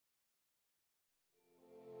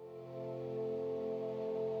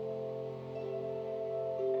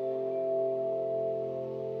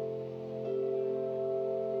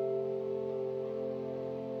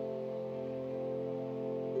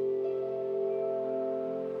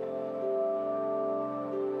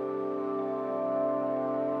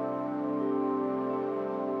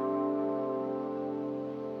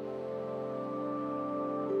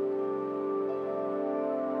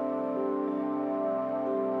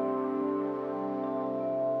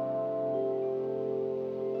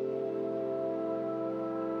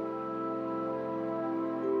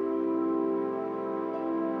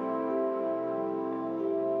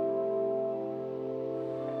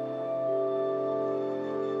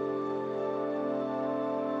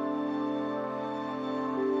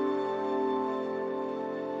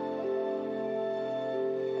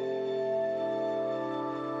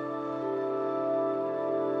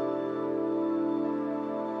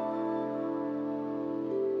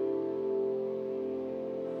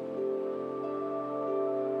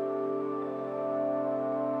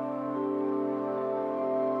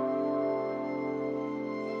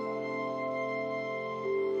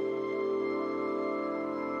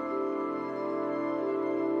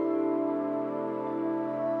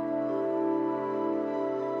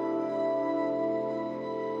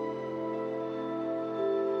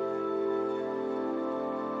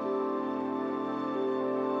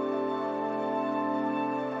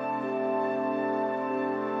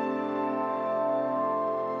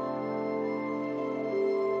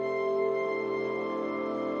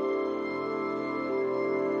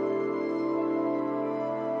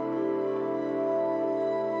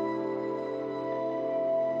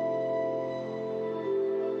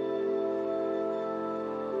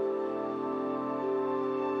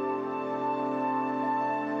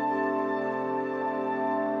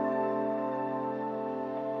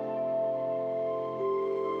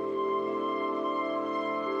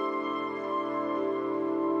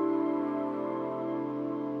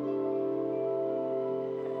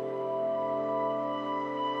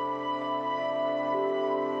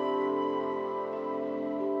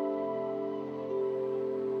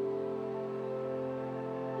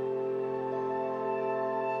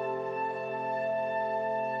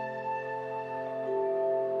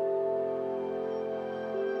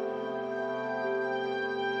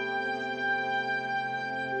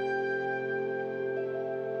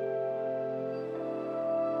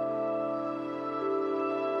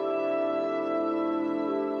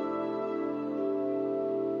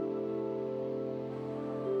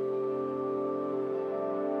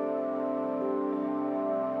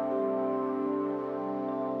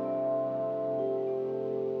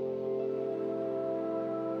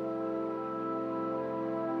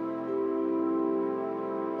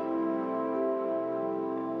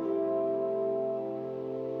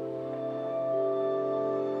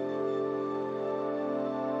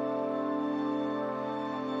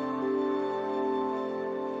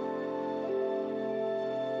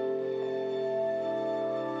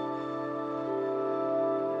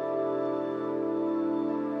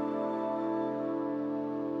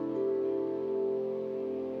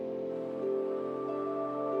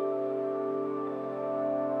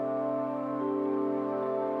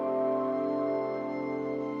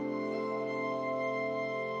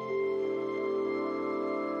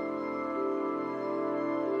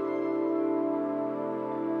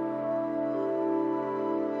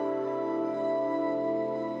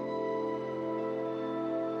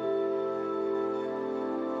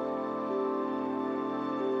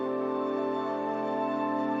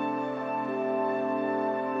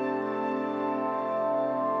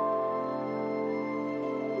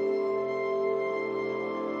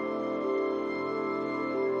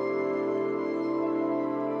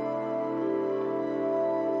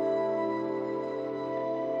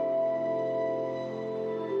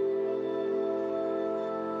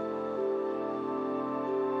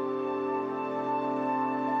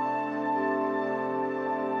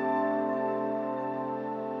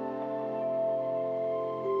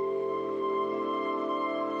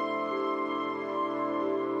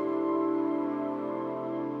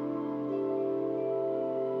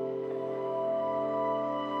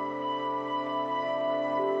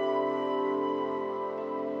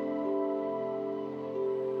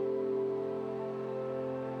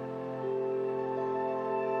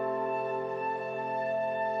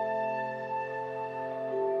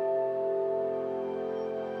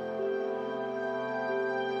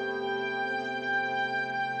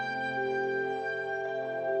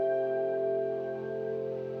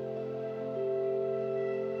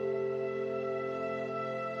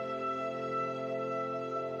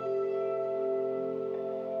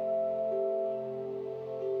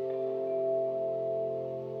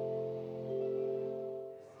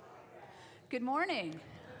Good morning.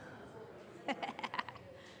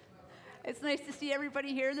 It's nice to see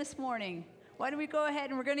everybody here this morning. Why don't we go ahead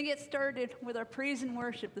and we're going to get started with our praise and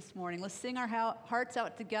worship this morning. Let's sing our hearts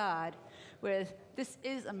out to God with "This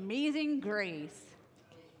is Amazing Grace."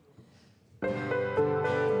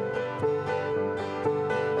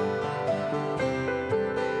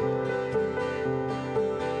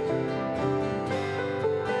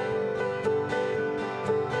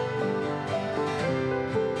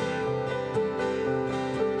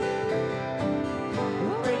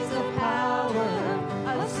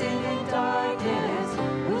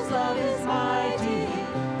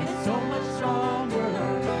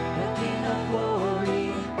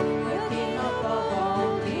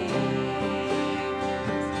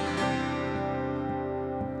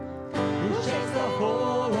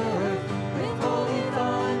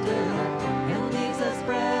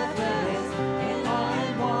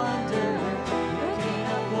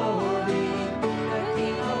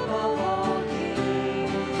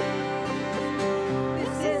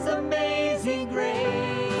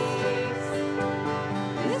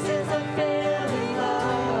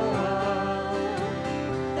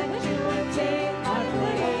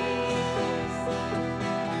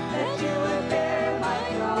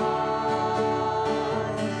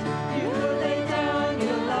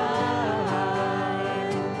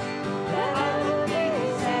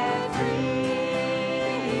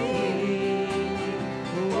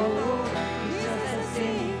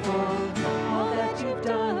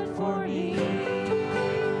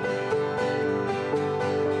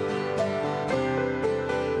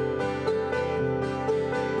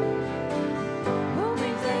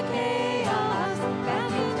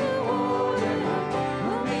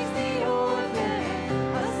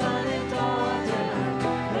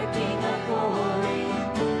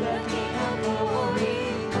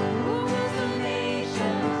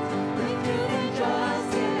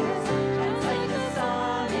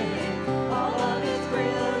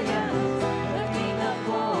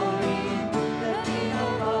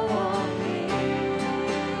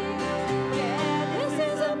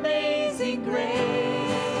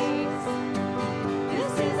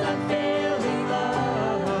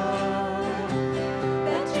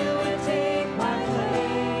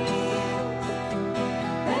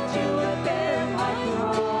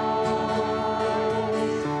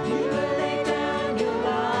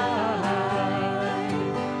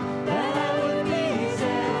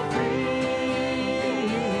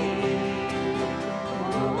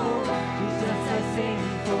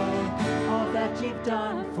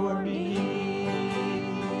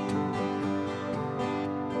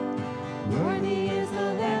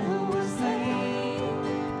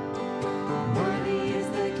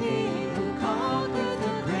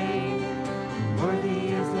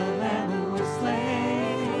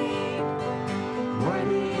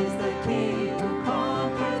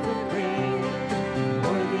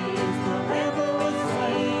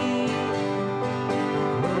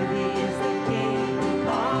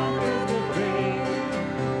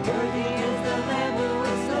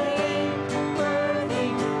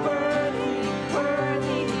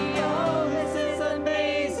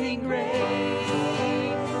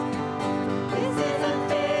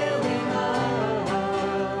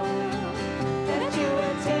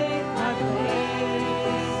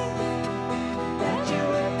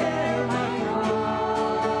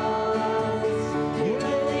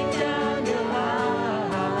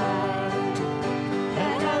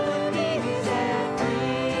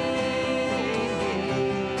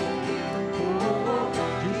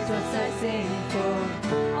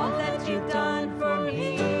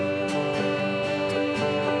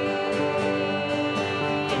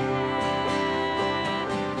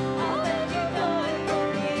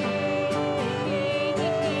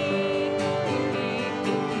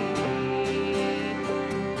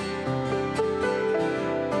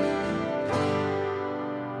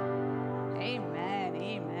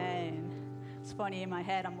 Funny in my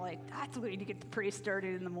head, I'm like, that's a way to get the praise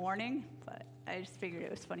started in the morning, but I just figured it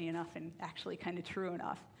was funny enough and actually kind of true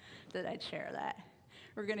enough that I'd share that.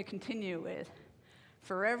 We're going to continue with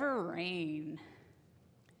Forever Rain.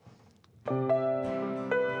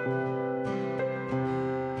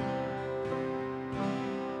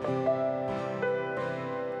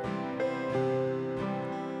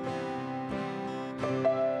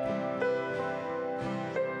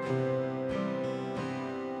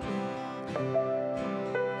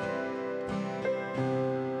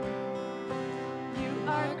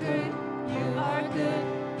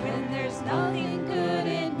 Nothing good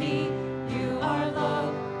in me. You are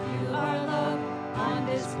love on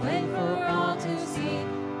display for all to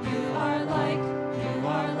see.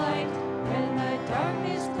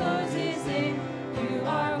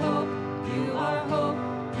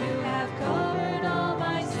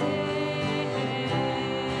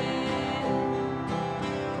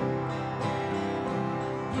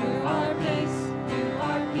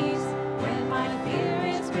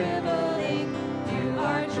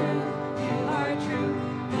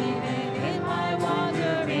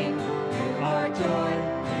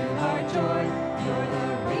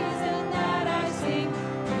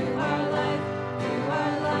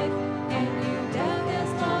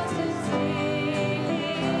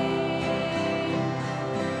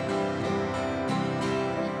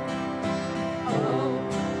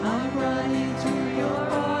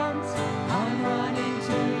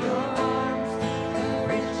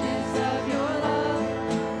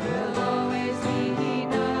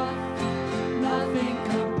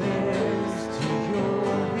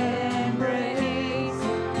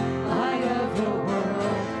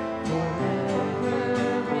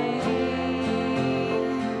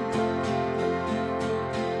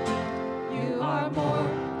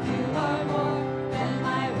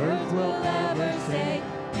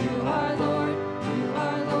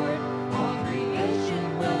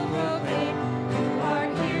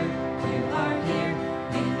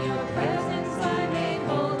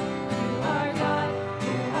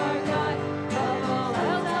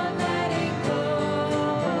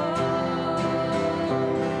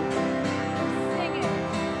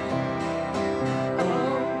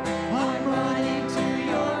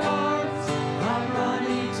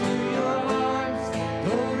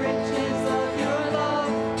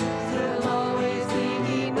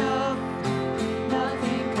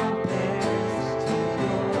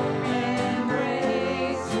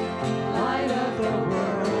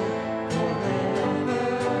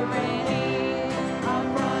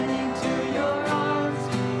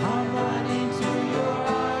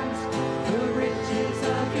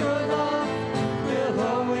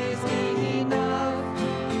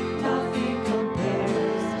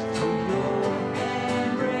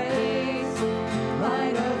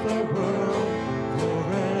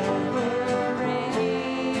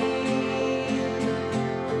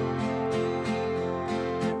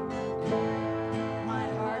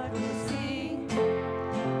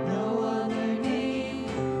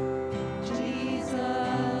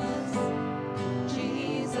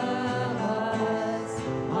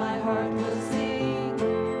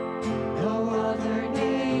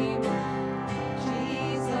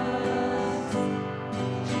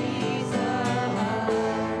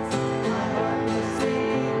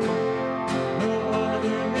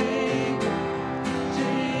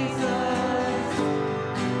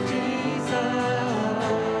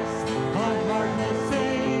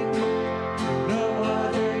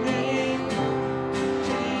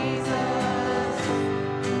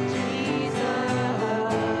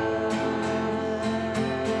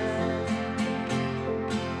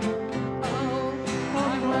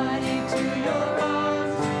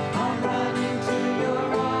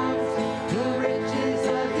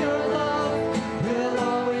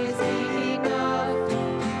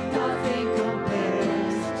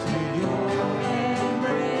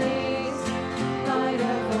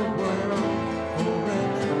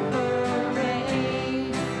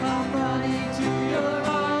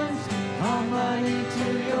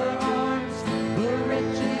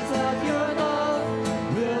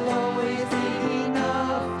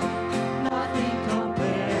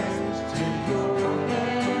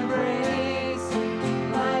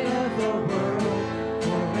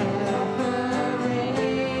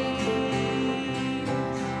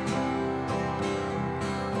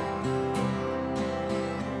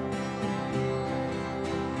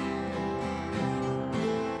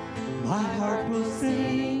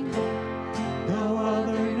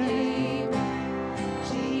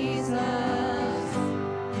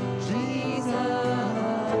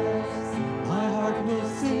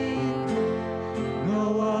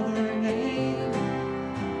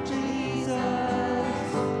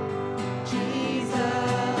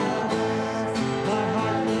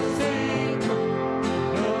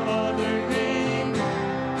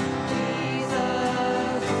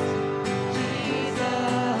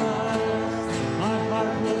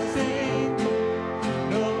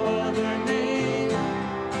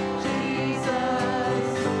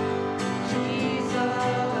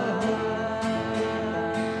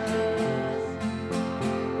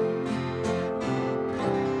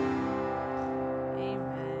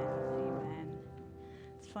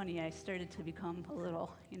 started to become a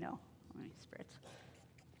little, spirits.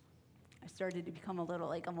 I started to become a little,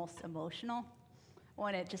 like, almost emotional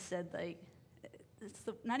when it just said, like,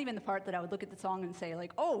 not even the part that I would look at the song and say,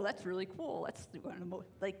 like, oh, that's really cool. That's one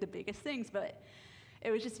of the biggest things. But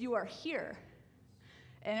it was just, you are here.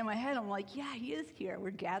 And in my head, I'm like, yeah, he is here.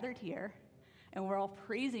 We're gathered here, and we're all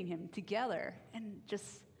praising him together and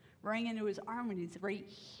just running into his arm, and he's right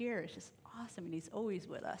here. It's just awesome, and he's always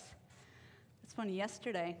with us. It's funny,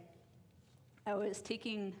 yesterday,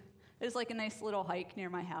 there's like a nice little hike near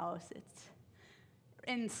my house. It's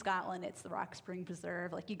in Scotland, it's the Rock Spring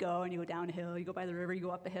Preserve. Like, you go and you go down a hill, you go by the river, you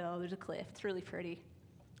go up a hill, there's a cliff. It's really pretty.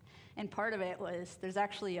 And part of it was, there's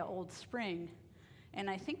actually an old spring, and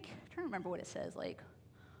I'm trying to remember what it says, like,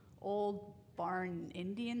 Old Barn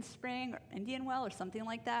Indian Spring, or Indian Well, or something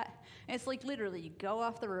like that. And it's like, literally, you go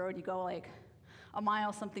off the road, you go like a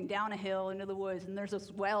mile something down a hill into the woods, and there's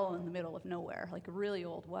this well in the middle of nowhere, like a really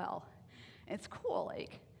old well. And it's cool,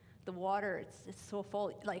 like, the water, it's so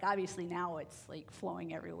full. Like, obviously now it's like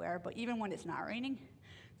flowing everywhere, but even when it's not raining,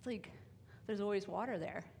 it's like there's always water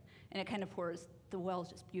there. And it kind of pours, the well's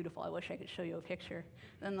just beautiful. I wish I could show you a picture.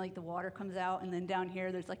 Then, like, the water comes out, and then down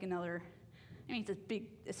here there's like another, it's a big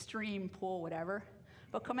stream, pool, whatever.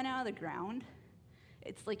 But coming out of the ground,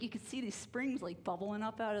 it's like you can see these springs like bubbling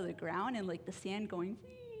up out of the ground, and like the sand going,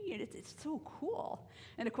 and it's so cool.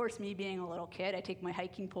 And of course, me being a little kid, I take my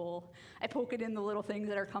hiking pole, I poke it in the little things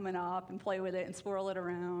that are coming up and play with it and swirl it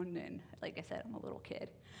around. And like I said, I'm a little kid.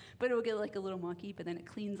 But it'll get like a little mucky, but then it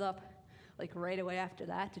cleans up like right away after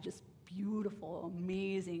that to just beautiful,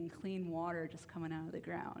 amazing, clean water just coming out of the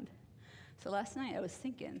ground. So last night I was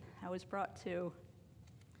thinking, I was brought to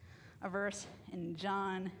a verse in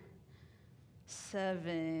John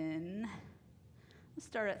 7. Let's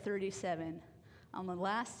start at 37. On the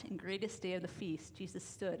last and greatest day of the feast, Jesus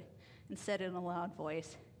stood and said in a loud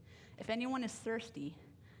voice, "If anyone is thirsty,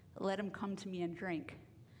 let him come to me and drink.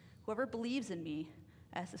 Whoever believes in me,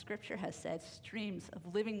 as the scripture has said, streams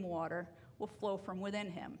of living water will flow from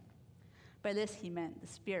within him." By this he meant the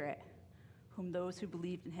Spirit, whom those who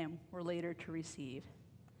believed in him were later to receive.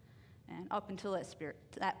 And up until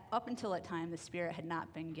that time, the Spirit had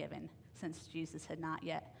not been given, since Jesus had not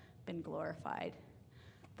yet been glorified.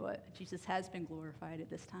 But Jesus has been glorified at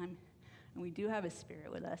this time, and we do have his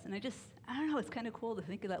Spirit with us. And I don't know, it's kind of cool to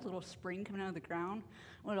think of that little spring coming out of the ground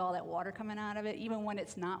with all that water coming out of it. Even when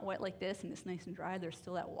it's not wet like this and it's nice and dry, there's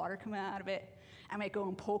still that water coming out of it. I might go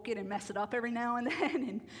and poke it and mess it up every now and then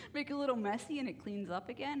and make it a little messy, and it cleans up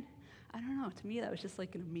again. I don't know, to me that was just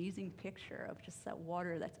like an amazing picture of just that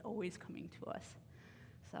water that's always coming to us.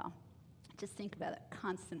 So just think about that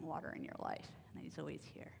constant water in your life, and that he's always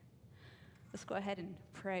here. Let's go ahead and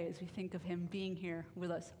pray as we think of him being here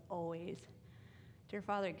with us always. Dear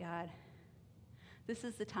Father God, this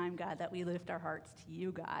is the time, God, that we lift our hearts to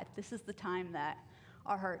you, God. This is the time that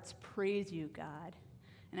our hearts praise you, God.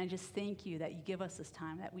 And I just thank you that you give us this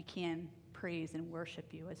time that we can praise and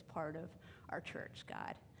worship you as part of our church,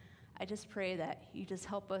 God. I just pray that you just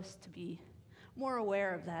help us to be more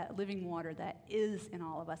aware of that living water that is in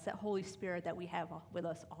all of us, that Holy Spirit that we have with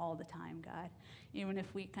us all the time, God. Even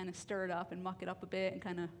if we kind of stir it up and muck it up a bit and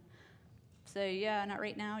kind of say, yeah, not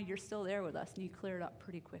right now, you're still there with us, and you clear it up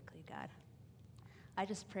pretty quickly, God. I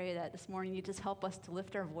just pray that this morning you just help us to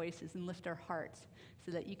lift our voices and lift our hearts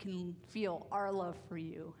so that you can feel our love for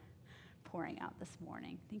you pouring out this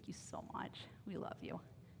morning. Thank you so much. We love you.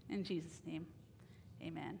 In Jesus' name,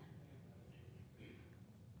 amen.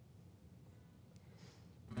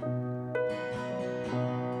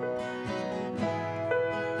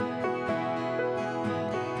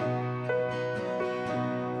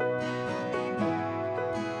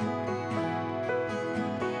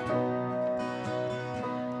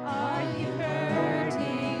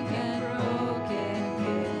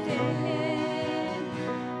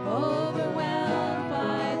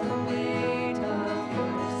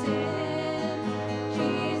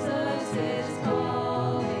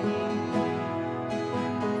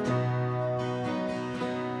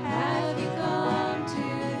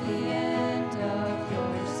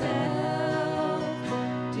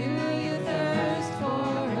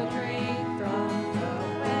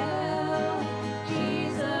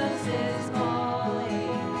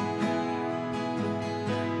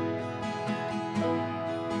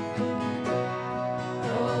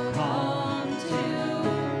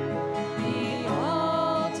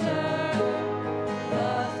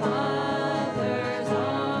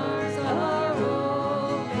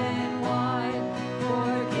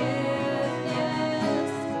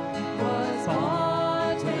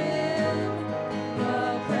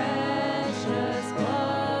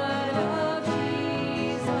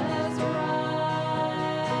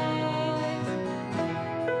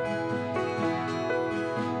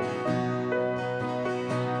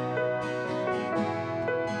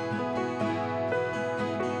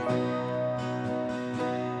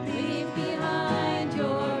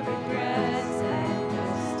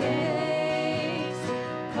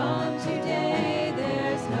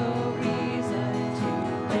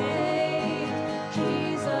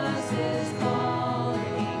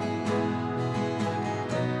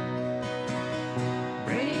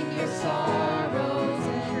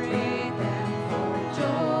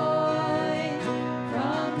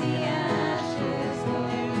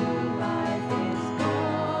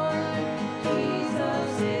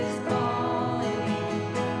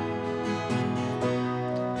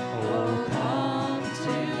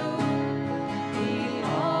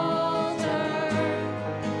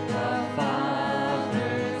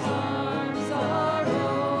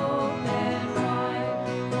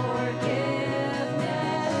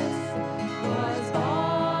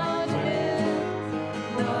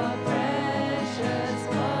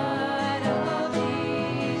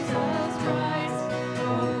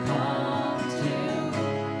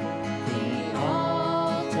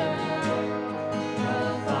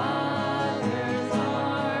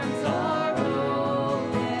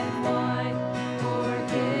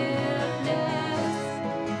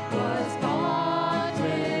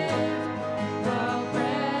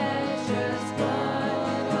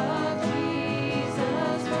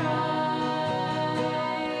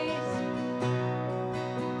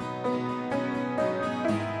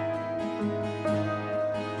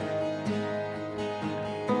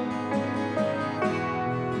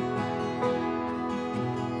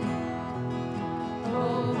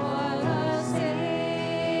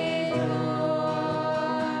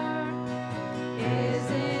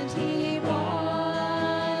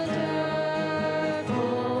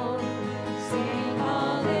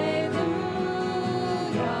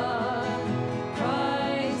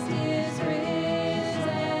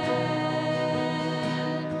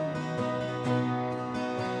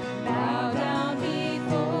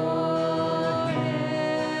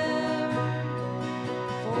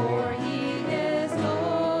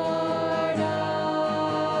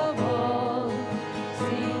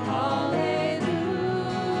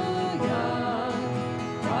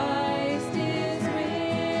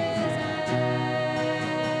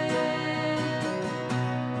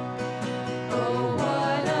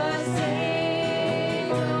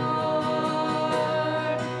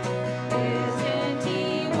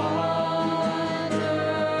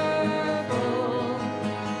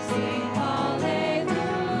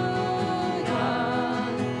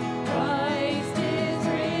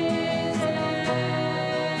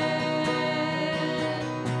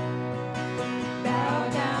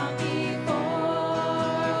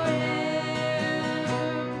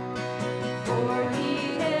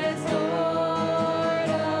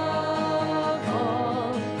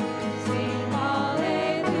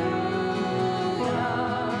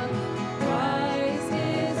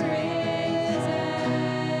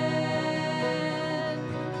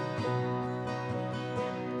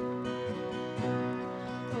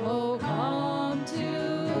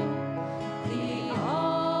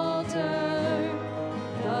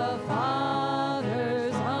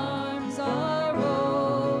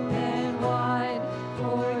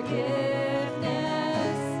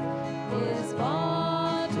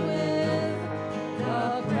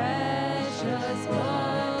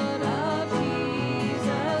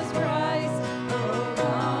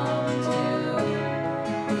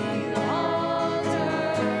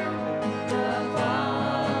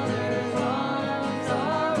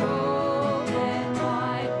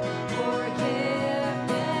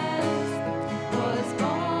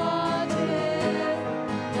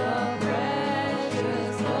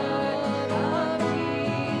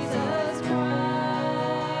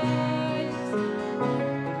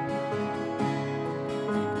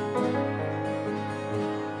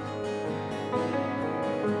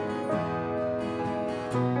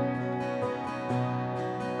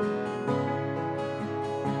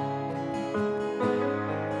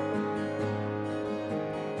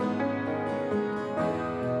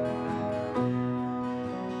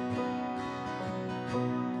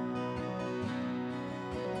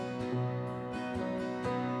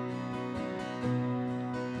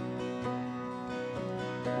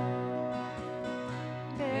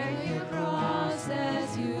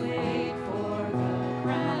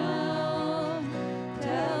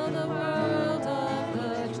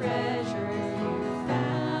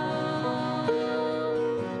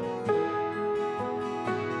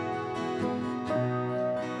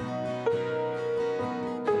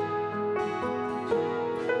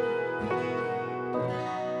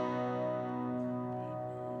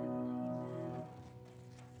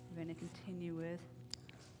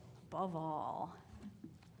 above all.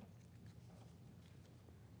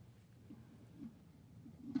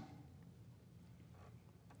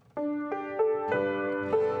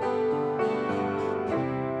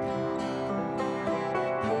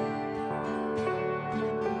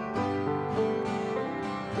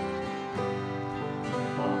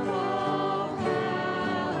 Above all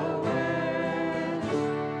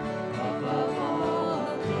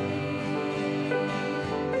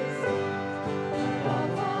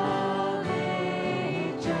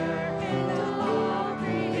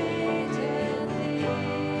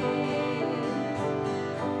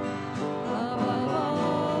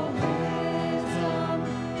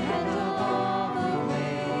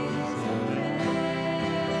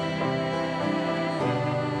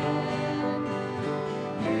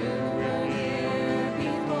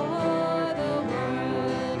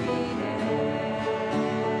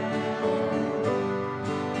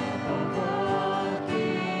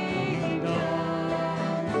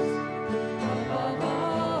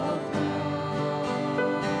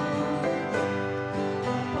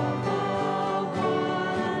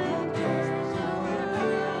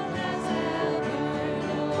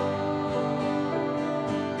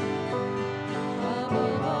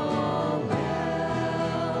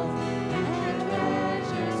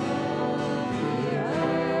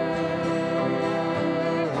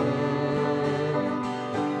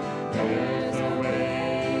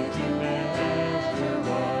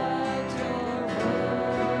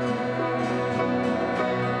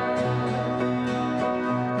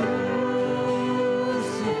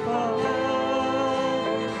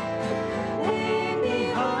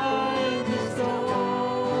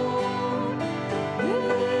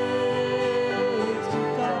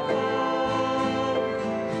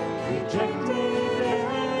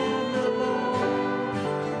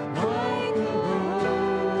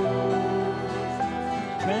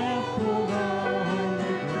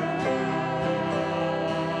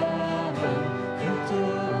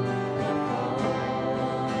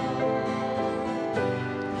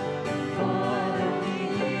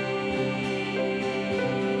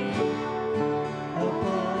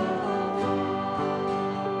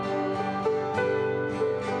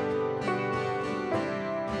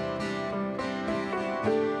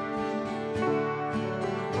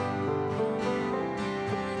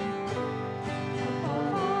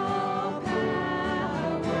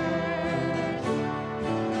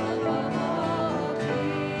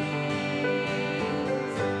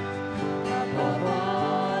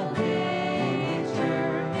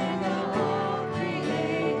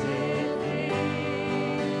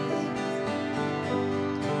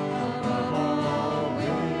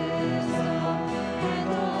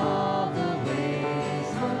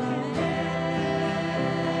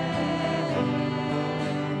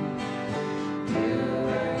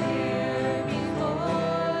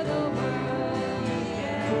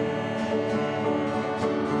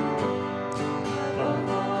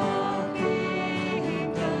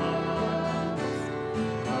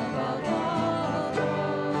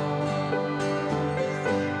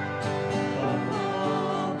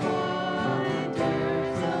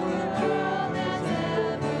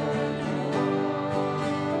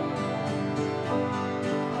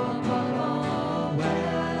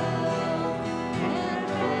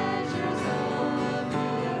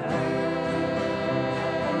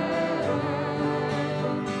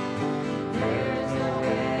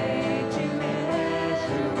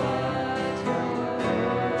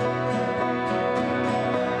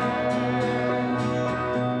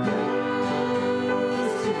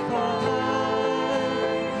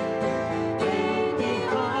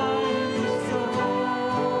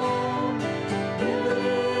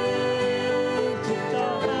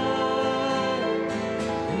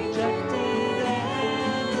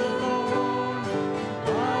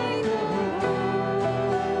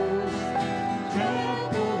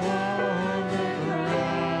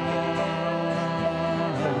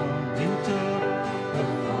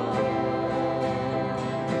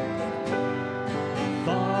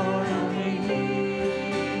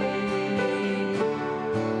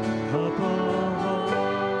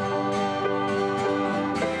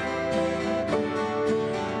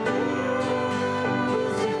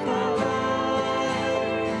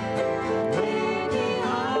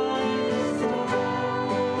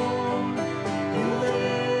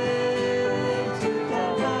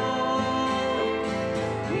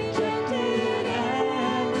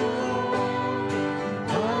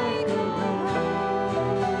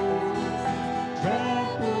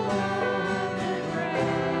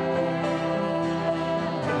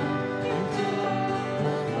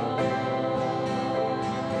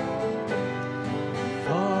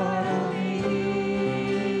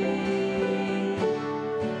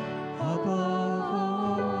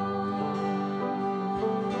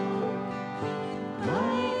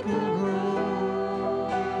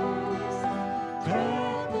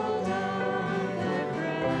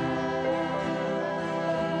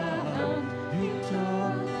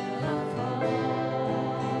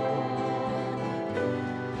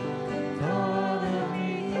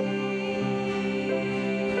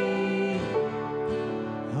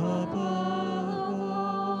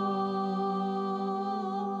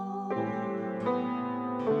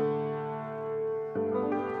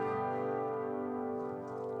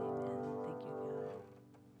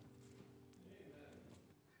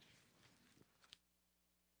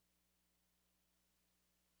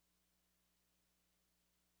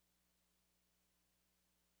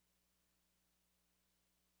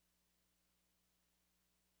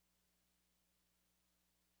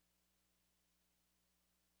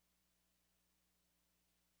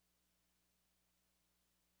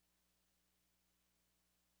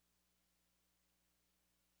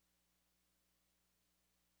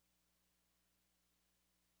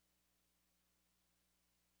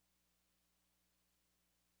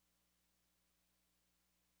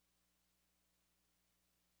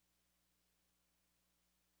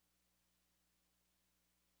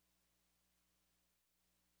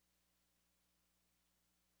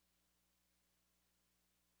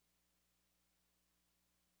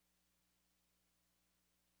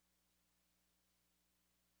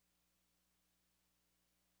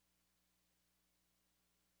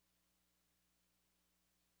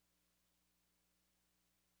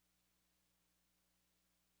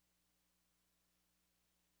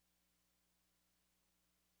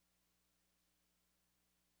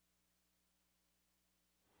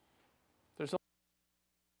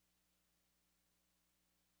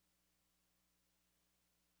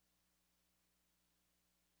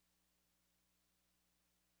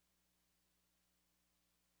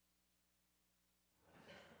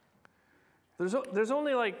There's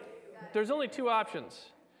only two options.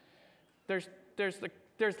 There's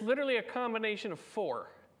literally a combination of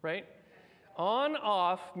four, right? On,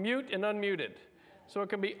 off, mute, and unmuted. So it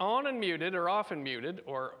can be on and muted, or off and muted,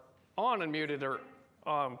 or on and muted, or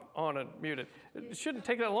on and muted. It shouldn't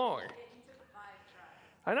take that long.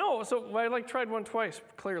 I know, so I tried one twice,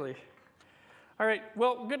 clearly. All right,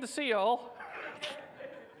 well, good to see y'all.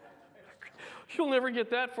 You'll never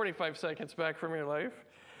get that 45 seconds back from your life.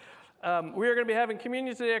 We are going to be having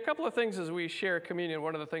communion today. A couple of things as we share communion.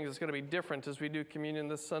 One of the things that's going to be different as we do communion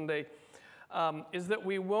this Sunday is that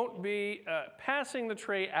we won't be passing the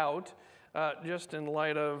tray out just in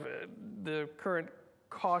light of the current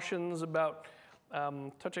cautions about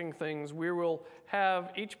touching things. We will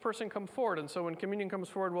have each person come forward. And so when communion comes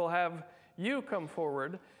forward, we'll have you come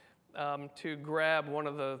forward to grab one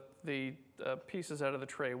of the pieces out of the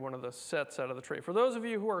tray, one of the sets out of the tray. For those of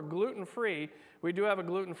you who are gluten-free, we do have a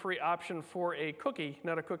gluten-free option for a cookie,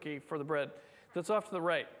 not a cookie, for the bread. That's off to the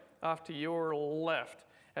right, off to your left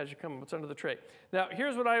as you come. It's under the tray. Now,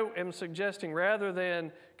 here's what I am suggesting, rather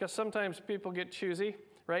than, because sometimes people get choosy,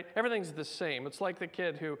 right? Everything's the same. It's like the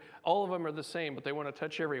kid who, all of them are the same, but they want to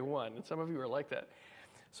touch every one. And some of you are like that.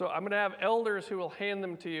 So I'm going to have elders who will hand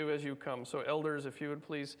them to you as you come. So elders, if you would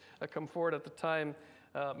please come forward at the time.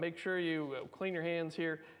 Make sure you clean your hands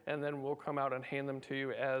here, and then we'll come out and hand them to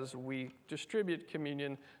you as we distribute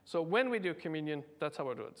communion. So when we do communion, that's how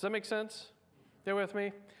we'll do it. Does that make sense? You with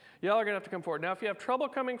me? Y'all are going to have to come forward. Now, if you have trouble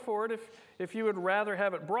coming forward, if you would rather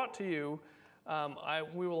have it brought to you,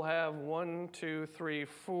 we will have 1, 2, 3,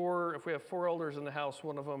 4. If we have 4 elders in the house,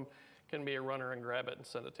 one of them can be a runner and grab it and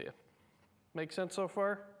send it to you. Make sense so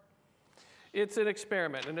far? It's an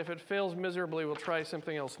experiment, and if it fails miserably, we'll try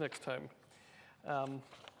something else next time.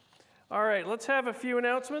 All right, let's have a few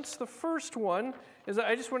announcements. The first one is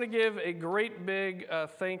I just want to give a great big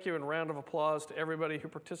thank you and round of applause to everybody who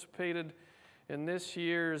participated in this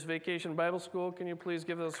year's Vacation Bible School. Can you please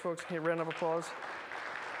give those folks a round of applause?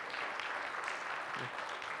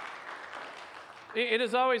 It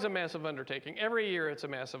is always a massive undertaking. Every year it's a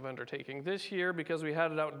massive undertaking. This year, because we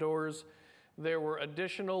had it outdoors, there were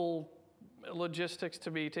additional logistics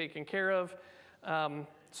to be taken care of.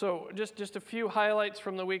 So just a few highlights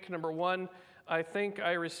from the week. Number one, I think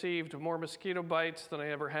I received more mosquito bites than I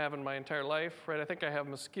ever have in my entire life, right? I think I have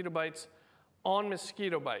mosquito bites on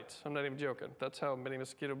mosquito bites. I'm not even joking. That's how many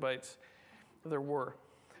mosquito bites there were.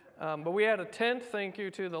 But we had a tent. Thank you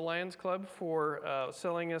to the Lions Club for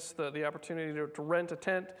selling us the opportunity to rent a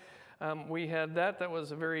tent. We had that. That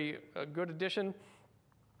was a very good addition.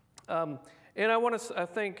 And I want to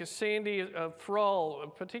thank Sandy Thrall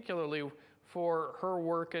particularly for her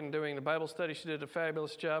work in doing the Bible study. She did a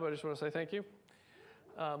fabulous job. I just want to say thank you.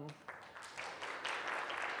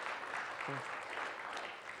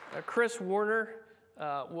 Chris Warner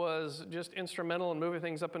was just instrumental in moving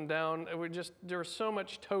things up and down. There was so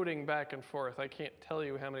much toting back and forth. I can't tell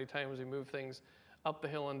you how many times we moved things up the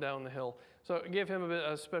hill and down the hill. So give him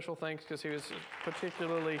a special thanks because he was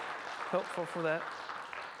particularly helpful for that.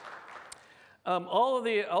 All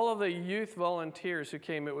of the youth volunteers who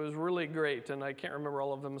came, it was really great, and I can't remember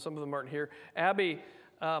all of them. Some of them aren't here. Abby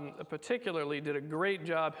particularly did a great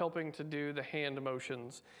job helping to do the hand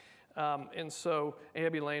motions, and so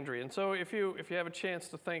Abby Landry. And so if you have a chance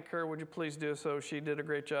to thank her, would you please do so? She did a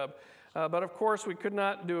great job. But of course, we could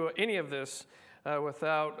not do any of this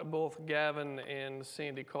without both Gavin and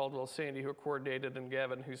Sandy Caldwell. Sandy, who coordinated, and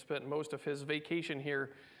Gavin, who spent most of his vacation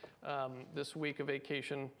here this week of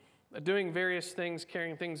vacation, doing various things,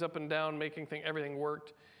 carrying things up and down, making everything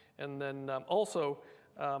worked, and then also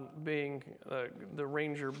being the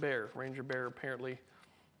Ranger Bear. Ranger Bear apparently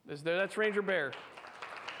is there. That's Ranger Bear.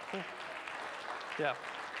 Yeah.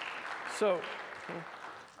 So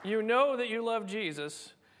you know that you love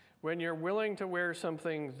Jesus when you're willing to wear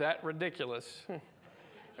something that ridiculous in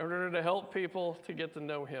order to help people to get to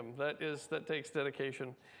know him. That takes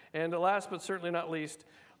dedication. And last but certainly not least,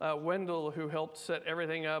 Wendell, who helped set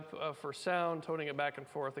everything up for sound, toting it back and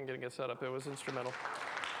forth and getting it set up. It was instrumental.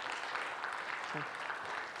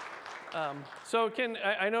 So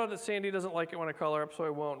I know that Sandy doesn't like it when I call her up, so I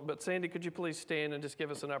won't. But Sandy, could you please stand and just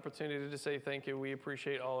give us an opportunity to say thank you? We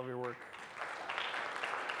appreciate all of your work.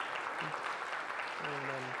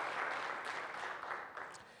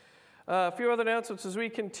 A few other announcements as we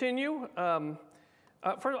continue.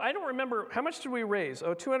 First, I don't remember, how much did we raise?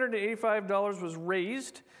 $285 was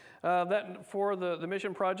raised that for the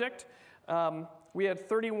mission project. We had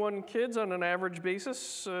 31 kids on an average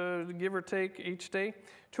basis, give or take each day.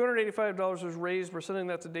 $285 was raised. We're sending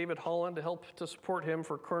that to David Holland to help to support him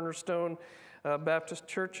for Cornerstone Baptist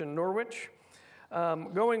Church in Norwich.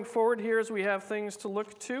 Going forward here as we have things to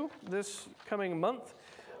look to this coming month,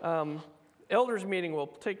 elders meeting will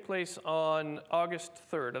take place on August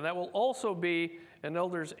 3rd, and that will also be an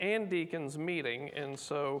elders and deacons meeting. And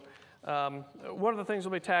so one of the things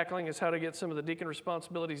we'll be tackling is how to get some of the deacon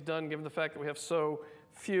responsibilities done, given the fact that we have so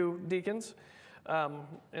few deacons.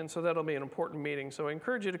 And so that'll be an important meeting. So I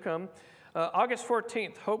encourage you to come. August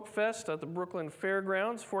 14th, Hope Fest at the Brooklyn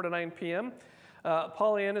Fairgrounds, 4 to 9 p.m.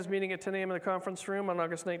 Pollyanna is meeting at 10 a.m. in the conference room on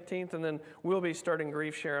August 19th, and then we'll be starting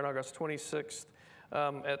Grief Share on August 26th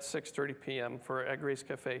at 6:30 p.m. at Grace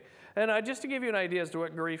Cafe. And just to give you an idea as to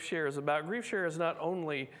what Grief Share is about, Grief Share is not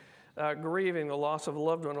only grieving the loss of a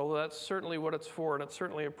loved one, although that's certainly what it's for, and it's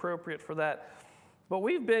certainly appropriate for that. But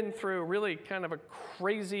we've been through really kind of a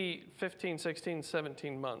crazy 15, 16,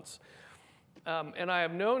 17 months. And I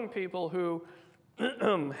have known people who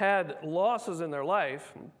had losses in their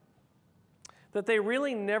life that they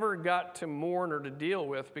really never got to mourn or to deal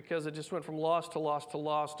with because it just went from loss to loss to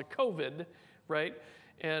loss to COVID, right?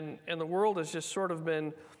 And the world has just sort of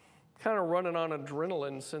been kind of running on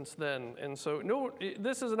adrenaline since then. And so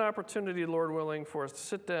this is an opportunity, Lord willing, for us to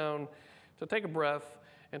sit down, to take a breath,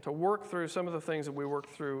 and to work through some of the things that we work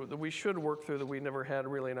through, that we should work through, that we never had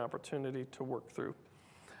really an opportunity to work through.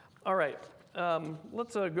 All right,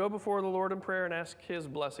 let's go before the Lord in prayer and ask His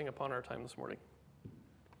blessing upon our time this morning.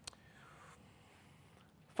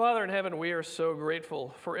 Father in heaven, we are so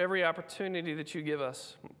grateful for every opportunity that you give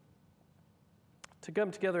us to come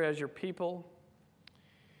together as your people,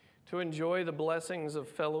 to enjoy the blessings of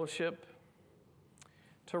fellowship,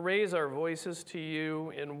 to raise our voices to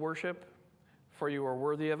you in worship, for you are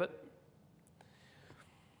worthy of it,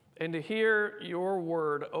 and to hear your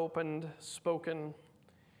word opened, spoken,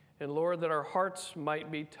 and Lord, that our hearts might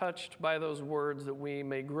be touched by those words, that we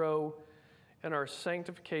may grow in our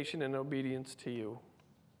sanctification and obedience to you.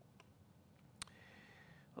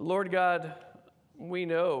 Lord God, we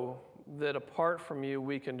know that apart from you,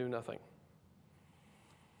 we can do nothing.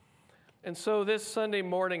 And so this Sunday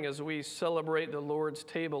morning, as we celebrate the Lord's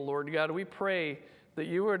table, Lord God, we pray that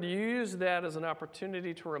you would use that as an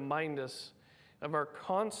opportunity to remind us of our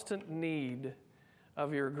constant need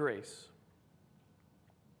of your grace.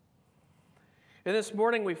 And this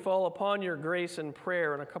morning, we fall upon your grace in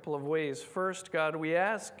prayer in a couple of ways. First, God, we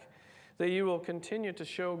ask that you will continue to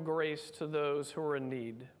show grace to those who are in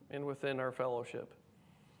need and within our fellowship.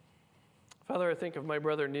 Father, I think of my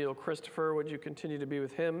brother Neil Christopher. Would you continue to be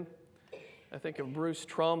with him? I think of Bruce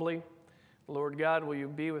Trombley. Lord God, will you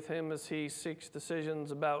be with him as he seeks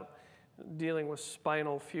decisions about dealing with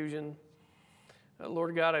spinal fusion?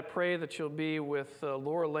 Lord God, I pray that you'll be with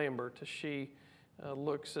Laura Lambert as she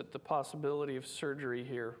looks at the possibility of surgery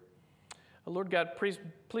here. Lord God,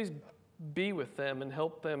 please be with them and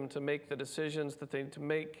help them to make the decisions that they need to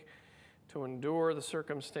make, to endure the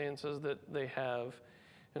circumstances that they have.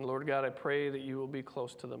 And Lord God, I pray that you will be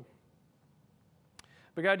close to them.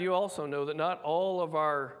 But God, you also know that not all of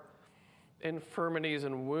our infirmities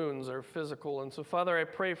and wounds are physical. And so, Father, I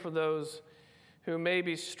pray for those who may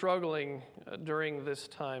be struggling during this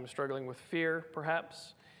time, struggling with fear,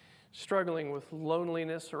 perhaps, struggling with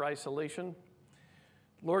loneliness or isolation.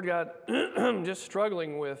 Lord God, just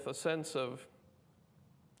struggling with a sense of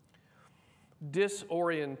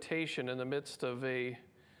disorientation in the midst of a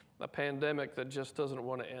pandemic that just doesn't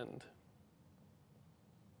want to end.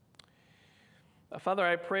 Father,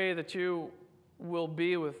 I pray that you will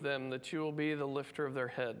be with them, that you will be the lifter of their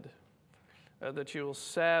head, that you will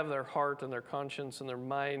salve their heart and their conscience and their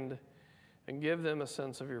mind and give them a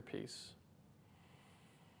sense of your peace.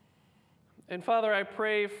 And Father, I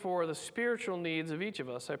pray for the spiritual needs of each of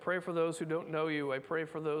us. I pray for those who don't know you. I pray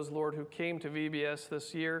for those, Lord, who came to VBS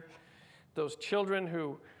this year, those children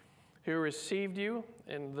who received you,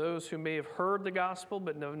 and those who may have heard the gospel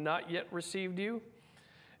but have not yet received you.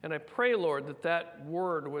 And I pray, Lord, that that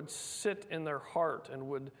word would sit in their heart and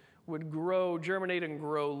would grow, germinate and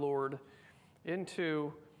grow, Lord,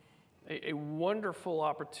 into a wonderful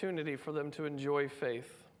opportunity for them to enjoy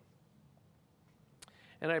faith.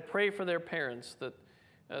 And I pray for their parents that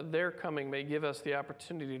their coming may give us the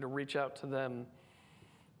opportunity to reach out to them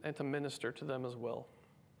and to minister to them as well.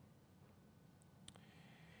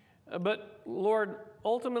 But Lord,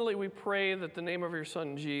 ultimately we pray that the name of your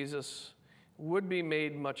Son, Jesus, would be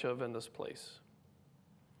made much of in this place.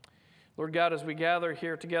 Lord God, as we gather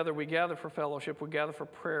here together, we gather for fellowship, we gather for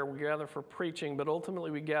prayer, we gather for preaching, but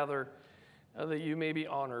ultimately we gather that you may be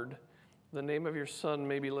honored, the name of your Son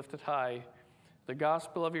may be lifted high, the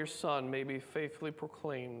gospel of your Son may be faithfully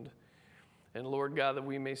proclaimed, and Lord God, that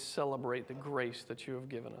we may celebrate the grace that you have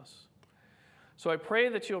given us. So I pray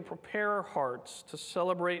that you'll prepare our hearts to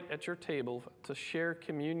celebrate at your table, to share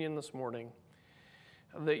communion this morning,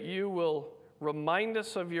 that you will remind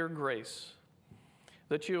us of your grace,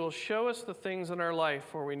 that you will show us the things in our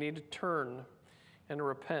life where we need to turn and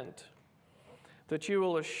repent, that you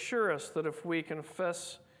will assure us that if we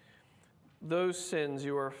confess those sins,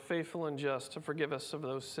 you are faithful and just to forgive us of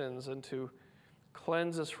those sins and to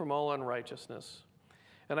cleanse us from all unrighteousness.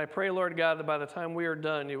 And I pray, Lord God, that by the time we are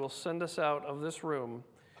done, you will send us out of this room,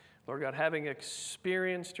 Lord God, having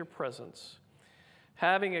experienced your presence,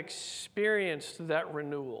 having experienced that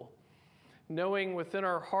renewal, knowing within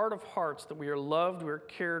our heart of hearts that we are loved, we are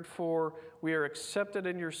cared for, we are accepted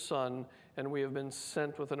in your Son, and we have been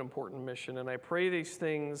sent with an important mission. And I pray these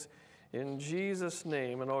things in Jesus'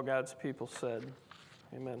 name, and all God's people said,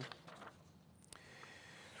 amen.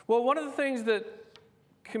 Well, one of the things that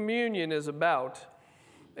communion is about,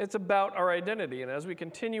 it's about our identity. And as we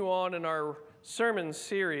continue on in our sermon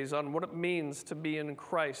series on what it means to be in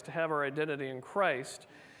Christ, to have our identity in Christ,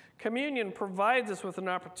 communion provides us with an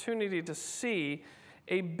opportunity to see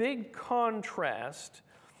a big contrast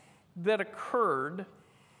that occurred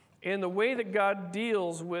in the way that God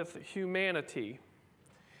deals with humanity.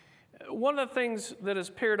 One of the things that is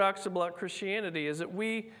paradoxical about Christianity is that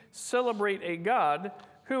we celebrate a God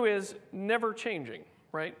who is never changing,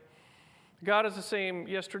 right? God is the same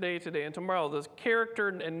yesterday, today, and tomorrow. The character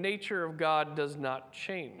and nature of God does not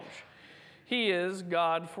change. He is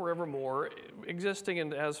God forevermore, existing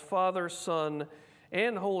as Father, Son,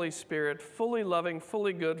 and Holy Spirit, fully loving,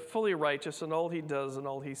 fully good, fully righteous in all he does and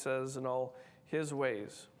all he says and all his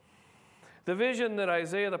ways. The vision that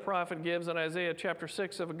Isaiah the prophet gives in Isaiah chapter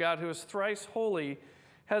 6 of a God who is thrice holy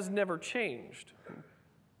has never changed.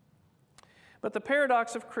 But the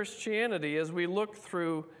paradox of Christianity as we look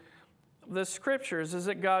through the scriptures is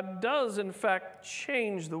that God does in fact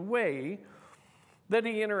change the way that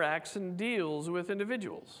he interacts and deals with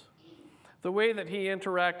individuals. The way that he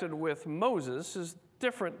interacted with Moses is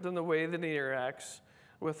different than the way that he interacts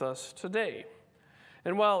with us today.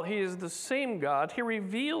 And while he is the same God, he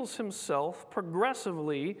reveals himself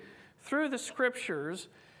progressively through the scriptures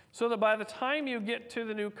so that by the time you get to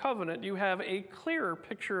the new covenant, you have a clearer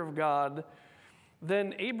picture of God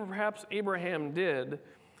than perhaps Abraham did,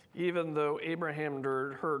 even though Abraham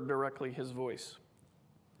heard directly his voice.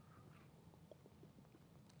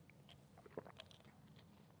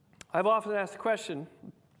 I've often asked the question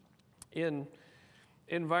in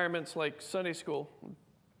environments like Sunday school,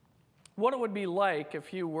 what it would be like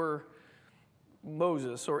if you were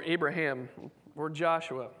Moses or Abraham or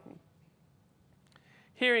Joshua,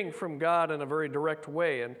 hearing from God in a very direct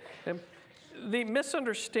way. And the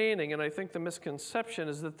misunderstanding, and I think the misconception,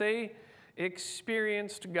 is that they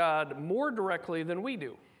experienced God more directly than we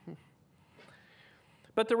do.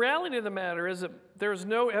 But the reality of the matter is that there's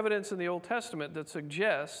no evidence in the Old Testament that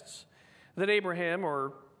suggests that Abraham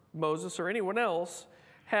or Moses or anyone else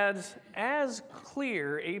has as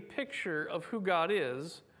clear a picture of who God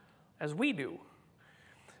is as we do.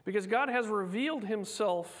 Because God has revealed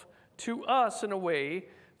himself to us in a way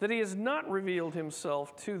that he has not revealed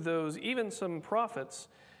himself to those, even some prophets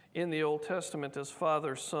in the Old Testament, as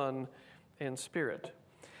Father, Son, and Spirit.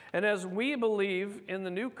 And as we believe in the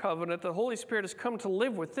new covenant, the Holy Spirit has come to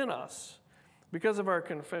live within us because of our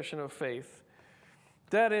confession of faith.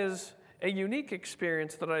 That is a unique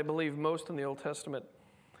experience that I believe most in the Old Testament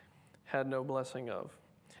had no blessing of.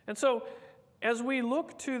 And so, as we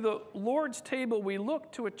look to the Lord's table, we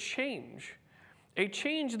look to a change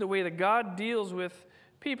in the way that God deals with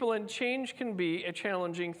people, and change can be a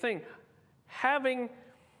challenging thing. Having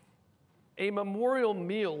a memorial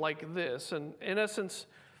meal like this, and in essence,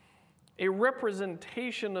 a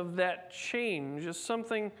representation of that change, is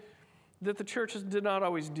something that the churches did not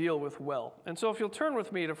always deal with well. And so if you'll turn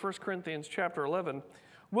with me to 1 Corinthians chapter 11,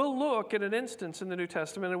 we'll look at an instance in the New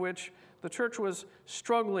Testament in which the church was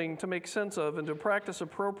struggling to make sense of and to practice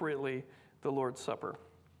appropriately the Lord's Supper.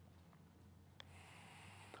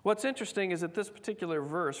 What's interesting is that this particular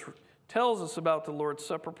verse tells us about the Lord's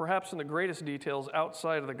Supper, perhaps in the greatest details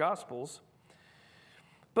outside of the Gospels,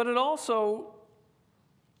 but it also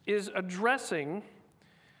is addressing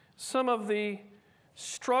some of the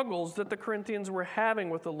struggles that the Corinthians were having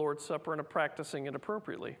with the Lord's Supper and practicing it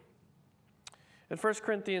appropriately. In 1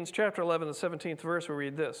 Corinthians chapter 11, the 17th verse, we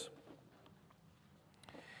read this.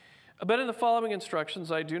 But in the following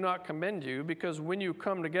instructions I do not commend you, because when you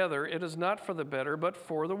come together, it is not for the better, but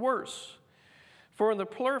for the worse. For in the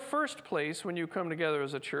first place, when you come together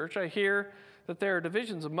as a church, I hear that there are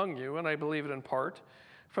divisions among you, and I believe it in part.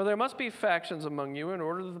 For there must be factions among you in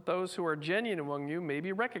order that those who are genuine among you may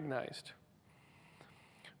be recognized.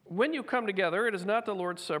 when you come together, it is not the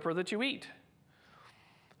Lord's Supper that you eat.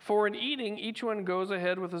 For in eating, each one goes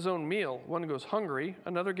ahead with his own meal. One goes hungry,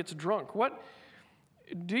 another gets drunk. What?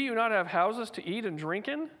 Do you not have houses to eat and drink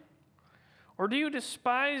in? Or do you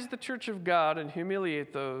despise the church of God and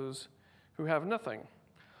humiliate those who have nothing?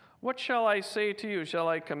 What shall I say to you? Shall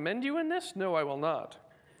I commend you in this? No, I will not.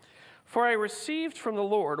 For I received from the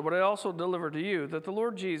Lord what I also delivered to you, that the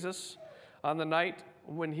Lord Jesus, on the night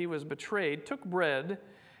when he was betrayed, took bread,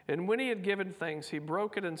 and when he had given thanks, he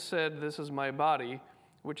broke it and said, "This is my body,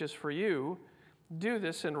 which is for you. Do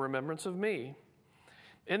this in remembrance of me."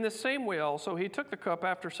 In the same way also, he took the cup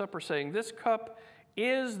after supper, saying, "This cup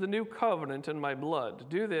is the new covenant in my blood.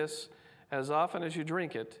 Do this as often as you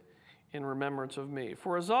drink it in remembrance of me.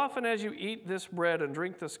 For as often as you eat this bread and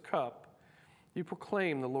drink this cup, you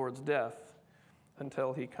proclaim the Lord's death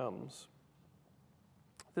until he comes."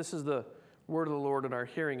 This is the word of the Lord in our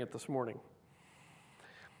hearing it this morning.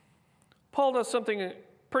 Paul does something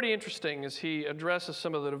pretty interesting as he addresses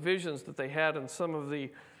some of the divisions that they had and some of the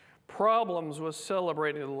problems with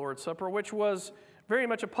celebrating the Lord's Supper, which was very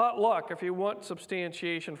much a potluck. If you want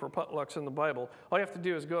substantiation for potlucks in the Bible, all you have to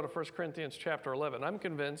do is go to 1 Corinthians chapter 11. I'm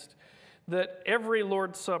convinced that every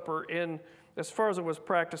Lord's Supper, as far as it was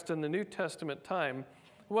practiced in the New Testament time,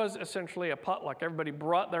 was essentially a potluck. Everybody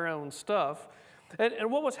brought their own stuff.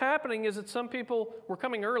 And what was happening is that some people were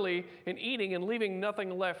coming early and eating and leaving nothing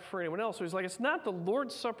left for anyone else. So he's like, it's not the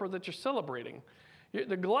Lord's Supper that you're celebrating.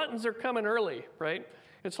 The gluttons are coming early, right?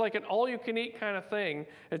 It's like an all-you-can-eat kind of thing.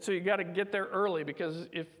 And so you got to get there early, because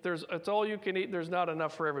if it's all you can eat, there's not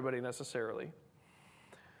enough for everybody necessarily.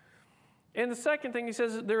 And the second thing he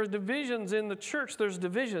says is there are divisions in the church. There's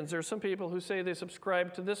divisions. There's some people who say they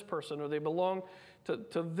subscribe to this person, or they belong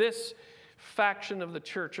to this faction of the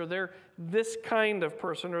church, or they're this kind of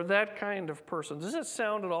person or that kind of person. Does it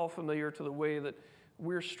sound at all familiar to the way that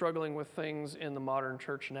we're struggling with things in the modern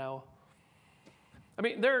church now? I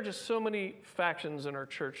mean, there are just so many factions in our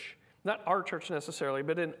church, not our church necessarily,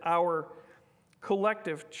 but in our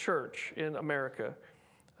collective church in America,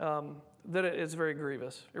 that it is very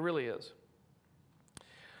grievous. It really is.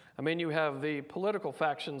 I mean, you have the political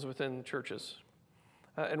factions within churches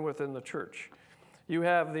and within the church. You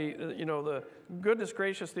have the goodness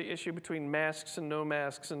gracious, the issue between masks and no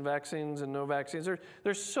masks and vaccines and no vaccines.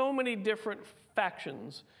 There's so many different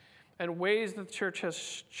factions and ways that the church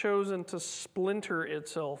has chosen to splinter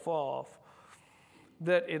itself off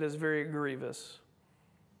that it is very grievous.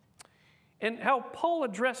 And how Paul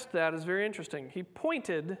addressed that is very interesting. He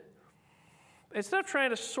pointed, instead of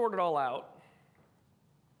trying to sort it all out,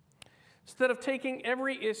 instead of taking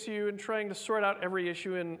every issue and trying to sort out every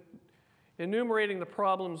issue and enumerating the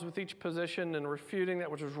problems with each position and refuting that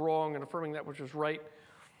which was wrong and affirming that which was right,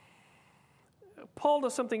 Paul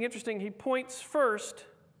does something interesting. He points first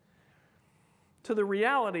to the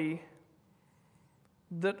reality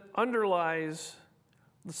that underlies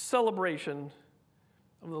the celebration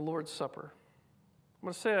of the Lord's Supper. I'm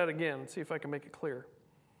going to say that again and see if I can make it clear.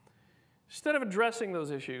 Instead of addressing those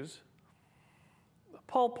issues,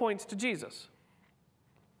 Paul points to Jesus.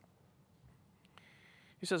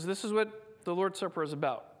 He says, this is what the Lord's Supper is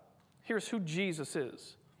about. Here's who Jesus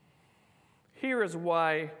is. Here is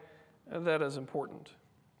why that is important.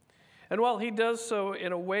 And while he does so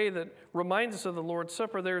in a way that reminds us of the Lord's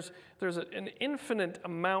Supper, there's an infinite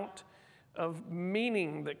amount of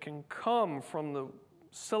meaning that can come from the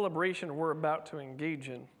celebration we're about to engage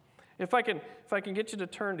in. If I can get you to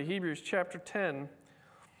turn to Hebrews chapter 10,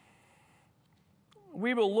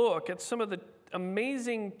 we will look at some of the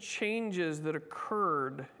amazing changes that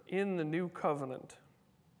occurred in the new covenant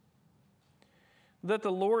that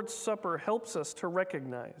the Lord's Supper helps us to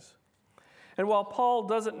recognize. And while Paul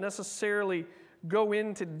doesn't necessarily go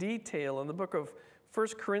into detail in the book of 1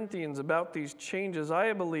 Corinthians about these changes,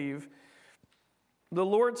 I believe the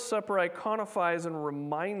Lord's Supper iconifies and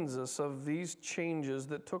reminds us of these changes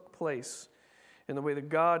that took place in the way that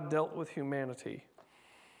God dealt with humanity.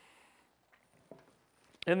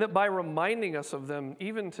 And that by reminding us of them,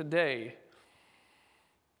 even today,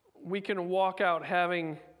 we can walk out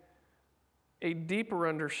having a deeper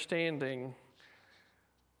understanding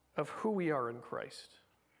of who we are in Christ.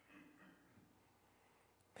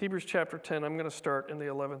 Hebrews chapter 10, I'm going to start in the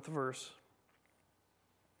 11th verse,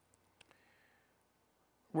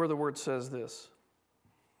 where the word says this.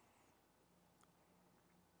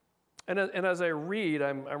 And as I read,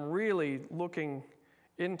 I'm really looking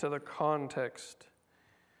into the context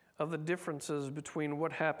of the differences between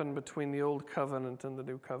what happened between the Old Covenant and the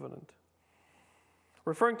New Covenant.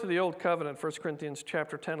 Referring to the Old Covenant, 1 Corinthians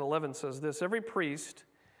chapter 10, 11 says this, every priest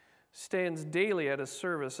stands daily at his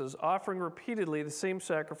services, offering repeatedly the same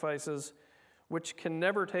sacrifices which can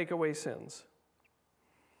never take away sins.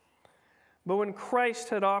 But when Christ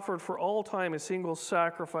had offered for all time a single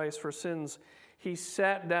sacrifice for sins, he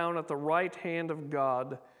sat down at the right hand of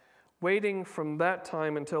God, waiting from that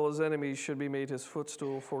time until his enemies should be made his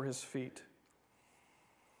footstool for his feet.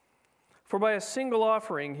 For by a single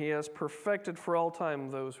offering he has perfected for all time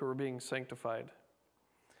those who are being sanctified.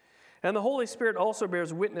 And the Holy Spirit also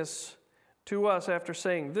bears witness to us after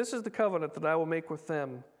saying, "This is the covenant that I will make with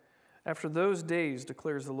them after those days,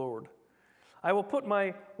 declares the Lord. I will put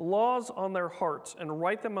my laws on their hearts and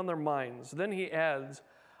write them on their minds." Then he adds,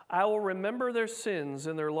 "I will remember their sins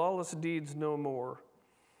and their lawless deeds no more.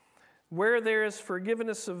 Where there is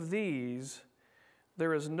forgiveness of these,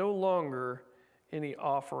 there is no longer any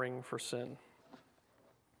offering for sin."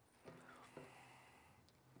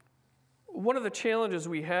 One of the challenges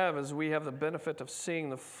we have is we have the benefit of seeing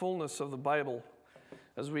the fullness of the Bible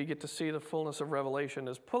as we get to see the fullness of Revelation,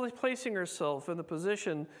 is placing ourselves in the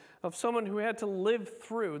position of someone who had to live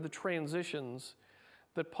through the transitions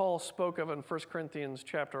that Paul spoke of in 1 Corinthians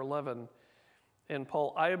chapter 11, and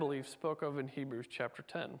Paul, I believe, spoke of in Hebrews chapter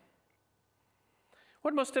 10.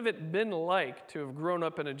 What must have it been like to have grown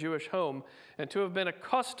up in a Jewish home and to have been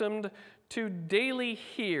accustomed to daily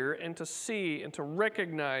hear and to see and to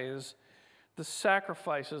recognize the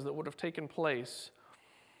sacrifices that would have taken place,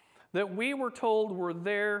 that we were told were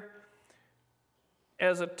there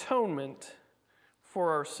as atonement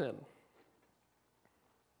for our sin?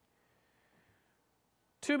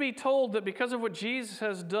 To be told that because of what Jesus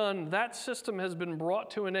has done, that system has been brought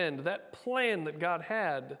to an end, that plan that God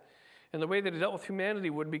had and the way that he dealt with humanity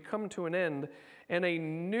would be come to an end, and a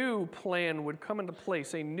new plan would come into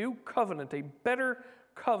place, a new covenant, a better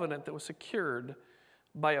covenant that was secured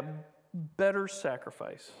by a better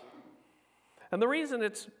sacrifice. And the reason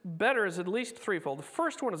it's better is at least threefold. The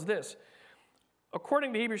first one is this.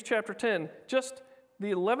 According to Hebrews chapter 10, just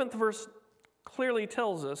the 11th verse clearly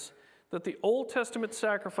tells us that the Old Testament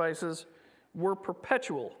sacrifices were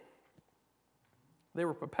perpetual. They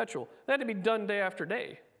were perpetual. They had to be done day after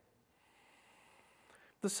day.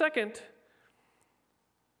 The second,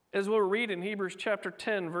 as we'll read in Hebrews chapter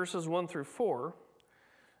 10, verses 1 through 4,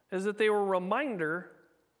 is that they were a reminder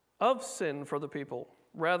of sin for the people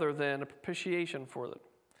rather than a propitiation for them.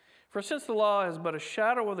 For since the law is but a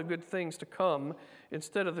shadow of the good things to come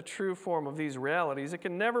instead of the true form of these realities, it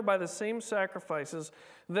can never by the same sacrifices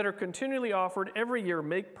that are continually offered every year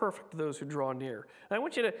make perfect those who draw near. And I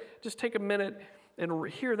want you to just take a minute and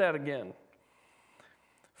hear that again.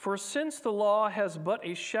 For since the law has but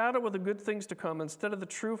a shadow of the good things to come instead of the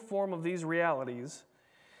true form of these realities,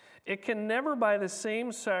 it can never by the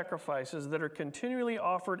same sacrifices that are continually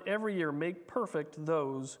offered every year make perfect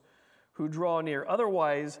those who draw near.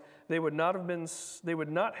 Otherwise, they would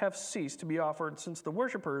not have ceased to be offered, since the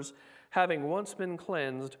worshipers, having once been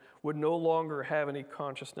cleansed, would no longer have any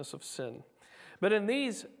consciousness of sin. But in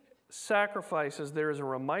these sacrifices there is a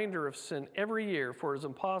reminder of sin every year, for it is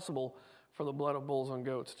impossible for the blood of bulls and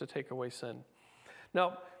goats to take away sin.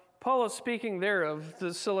 Now, Paul is speaking there of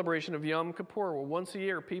the celebration of Yom Kippur, where once a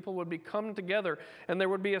year people would be come together and there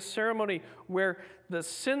would be a ceremony where the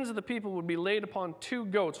sins of the people would be laid upon two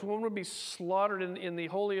goats. One would be slaughtered in the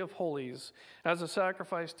Holy of Holies as a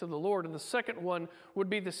sacrifice to the Lord, and the second one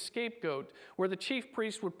would be the scapegoat, where the chief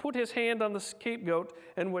priest would put his hand on the scapegoat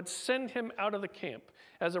and would send him out of the camp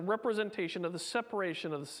as a representation of the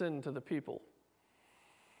separation of the sin to the people.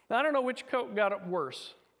 Now, I don't know which goat got it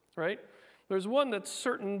worse, right? There's one that's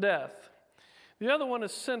certain death. The other one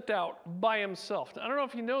is sent out by himself. Now, I don't know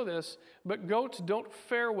if you know this, but goats don't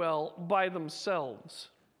fare well by themselves,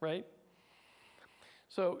 right?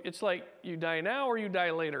 So it's like you die now or you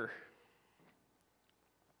die later.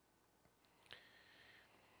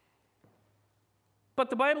 But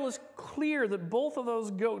the Bible is clear that both of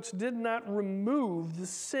those goats did not remove the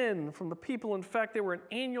sin from the people. In fact, they were an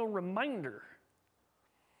annual reminder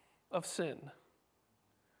of sin.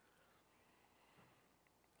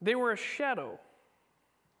 They were a shadow.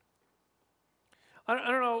 I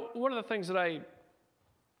don't know, one of the things that I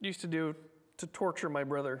used to do to torture my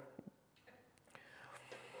brother,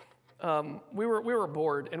 we were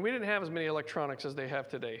bored, and we didn't have as many electronics as they have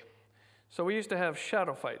today. So we used to have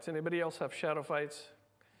shadow fights. Anybody else have shadow fights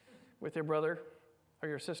with your brother or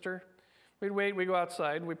your sister? We'd wait, we'd go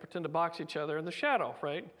outside, we'd pretend to box each other in the shadow,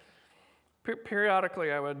 right?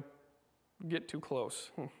 Periodically, I would get too close,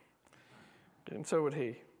 and so would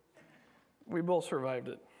he. We both survived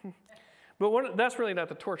it. But that's really not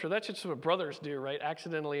the torture. That's just what brothers do, right?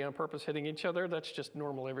 Accidentally on purpose hitting each other. That's just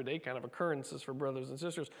normal everyday kind of occurrences for brothers and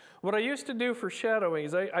sisters. What I used to do for shadowing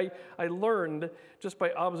is I learned just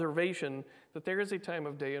by observation that there is a time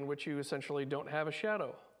of day in which you essentially don't have a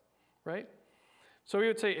shadow, right? So we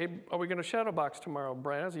would say, hey, are we going to shadow box tomorrow,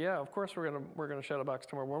 Brian? I said, yeah, of course we're going to shadow box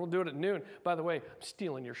tomorrow. We'll do it at noon. By the way, I'm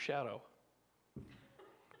stealing your shadow.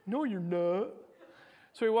 No, you're not.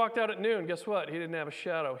 So he walked out at noon. Guess what? He didn't have a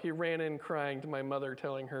shadow. He ran in crying to my mother,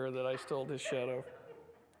 telling her that I stole his shadow.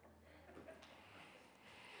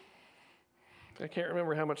 I can't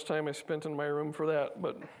remember how much time I spent in my room for that,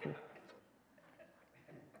 but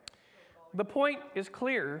the point is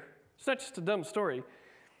clear. It's not just a dumb story.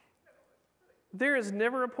 There is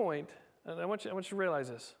never a point, and I want you to realize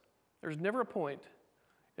this. There's never a point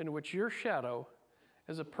in which your shadow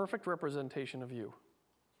is a perfect representation of you.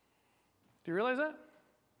 Do you realize that?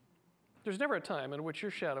 There's never a time in which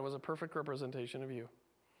your shadow is a perfect representation of you.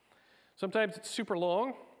 Sometimes it's super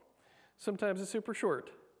long. Sometimes it's super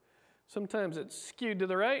short. Sometimes it's skewed to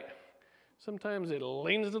the right. Sometimes it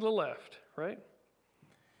leans to the left, right?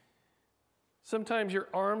 Sometimes your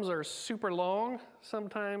arms are super long.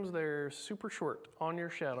 Sometimes they're super short on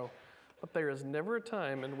your shadow. But there is never a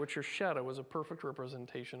time in which your shadow is a perfect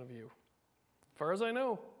representation of you. As far as I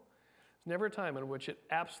know, there's never a time in which it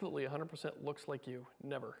absolutely 100% looks like you.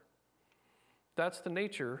 Never. That's the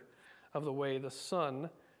nature of the way the sun,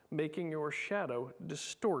 making your shadow,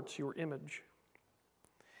 distorts your image.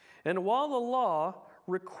 And while the law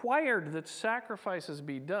required that sacrifices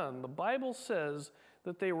be done, the Bible says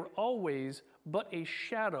that they were always but a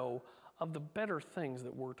shadow of the better things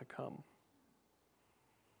that were to come.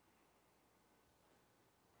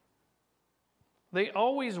 They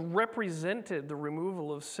always represented the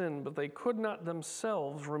removal of sin, but they could not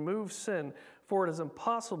themselves remove sin, for it is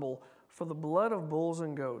impossible for the blood of bulls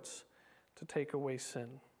and goats to take away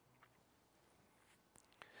sin.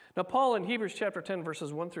 Now, Paul in Hebrews chapter 10,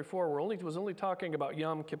 verses 1 through 4, was only talking about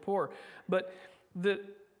Yom Kippur, but the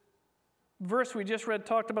verse we just read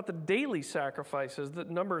talked about the daily sacrifices that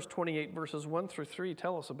Numbers 28, verses 1 through 3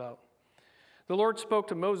 tell us about. The Lord spoke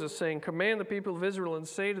to Moses, saying, "Command the people of Israel and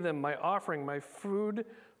say to them, my offering, my food,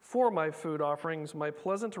 for my food offerings, my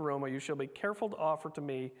pleasant aroma, you shall be careful to offer to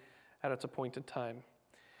me at its appointed time.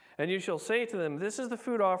 And you shall say to them, this is the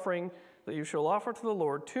food offering that you shall offer to the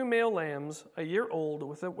Lord, 2 male lambs, a year old,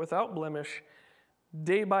 without blemish,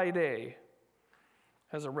 day by day,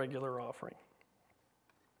 as a regular offering."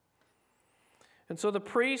 And so the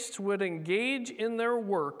priests would engage in their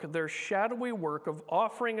work, their shadowy work of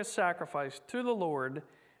offering a sacrifice to the Lord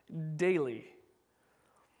daily.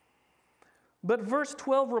 But verse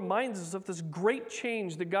 12 reminds us of this great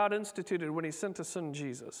change that God instituted when he sent his son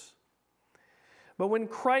Jesus. But when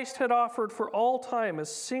Christ had offered for all time a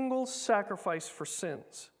single sacrifice for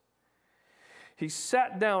sins, he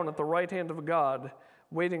sat down at the right hand of God,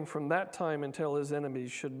 waiting from that time until his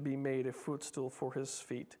enemies should be made a footstool for his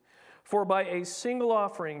feet. For by a single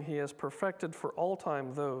offering he has perfected for all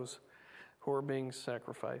time those who are being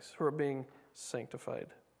sacrificed, who are being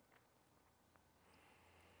sanctified.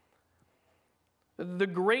 The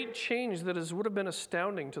great change that would have been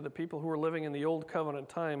astounding to the people who were living in the old covenant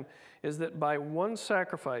time is that by one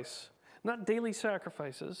sacrifice, not daily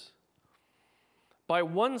sacrifices, by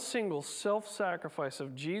one single self-sacrifice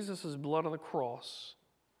of Jesus' blood on the cross,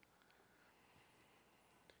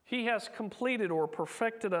 he has completed or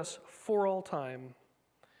perfected us for all time,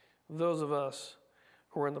 those of us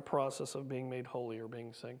who are in the process of being made holy or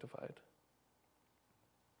being sanctified.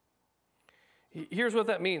 Here's what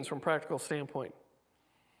that means from a practical standpoint.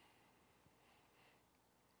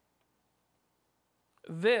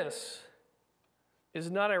 This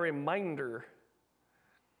is not a reminder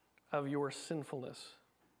of your sinfulness.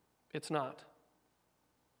 It's not.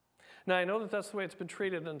 Now, I know that that's the way it's been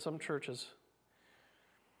treated in some churches.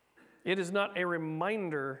 It is not a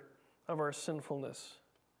reminder of our sinfulness.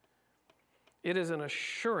 It is an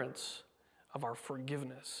assurance of our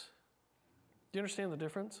forgiveness. Do you understand the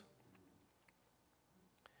difference?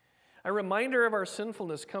 A reminder of our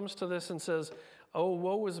sinfulness comes to this and says, "Oh,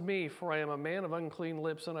 woe is me, for I am a man of unclean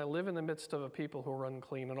lips, and I live in the midst of a people who are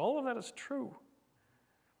unclean." And all of that is true.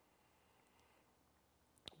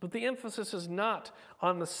 But the emphasis is not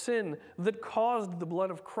on the sin that caused the blood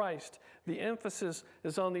of Christ. The emphasis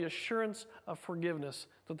is on the assurance of forgiveness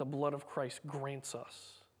that the blood of Christ grants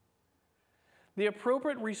us. The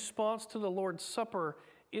appropriate response to the Lord's Supper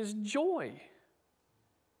is joy.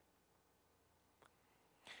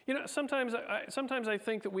 You know, sometimes I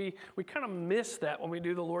think that we kind of miss that when we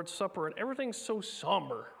do the Lord's Supper, and everything's so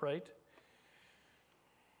somber, right?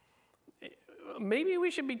 maybe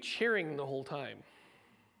we should be cheering the whole time.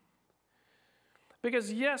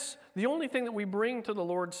 Because yes, the only thing that we bring to the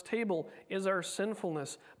Lord's table is our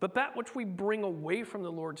sinfulness, but that which we bring away from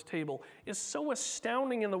the Lord's table is so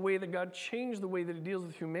astounding in the way that God changed the way that he deals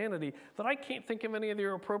with humanity that I can't think of any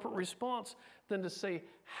other appropriate response than to say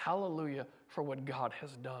hallelujah for what God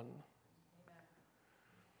has done.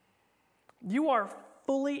 You are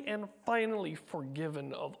fully and finally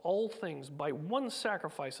forgiven of all things by one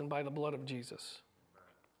sacrifice and by the blood of Jesus.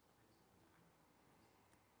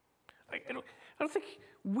 I don't think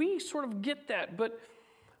we sort of get that, but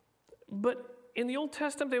in the Old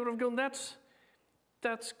Testament they would have gone,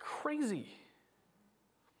 that's crazy.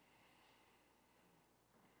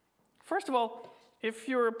 First of all, if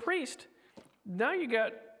you're a priest, now you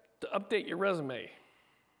got to update your resume.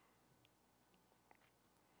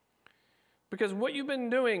 Because what you've been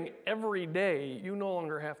doing every day, you no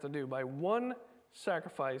longer have to do. By one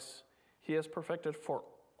sacrifice, he has perfected for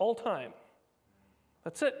all time.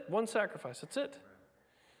 That's it. One sacrifice. That's it.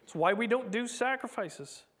 It's why we don't do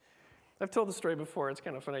sacrifices. I've told the story before. It's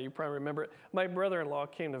kind of funny. You probably remember it. My brother-in-law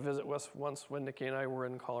came to visit us once when Nikki and I were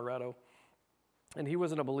in Colorado. And he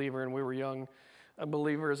wasn't a believer, and we were young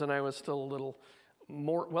believers, and I was still a little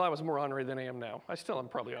more, well, I was more honorary than I am now. I still am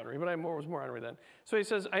probably honorary, but I was more honorary then. So he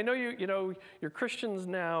says, I know you're Christians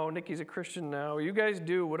now. Nikki's a Christian now. You guys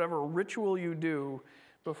do whatever ritual you do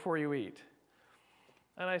before you eat.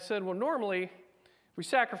 And I said, well, normally we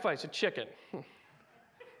sacrifice a chicken.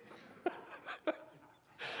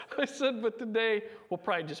 I said, but today we'll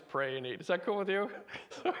probably just pray and eat. Is that cool with you?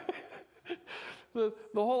 The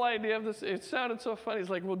whole idea of this, it sounded so funny. It's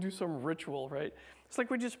like we'll do some ritual, right? It's like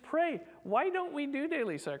we just pray. Why don't we do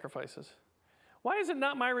daily sacrifices? Why is it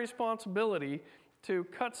not my responsibility to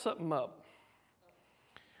cut something up?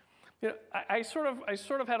 You know, I sort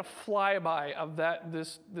of had a flyby of that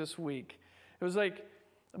this week. It was like,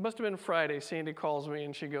 it must have been Friday. Sandy calls me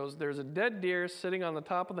and she goes, there's a dead deer sitting on the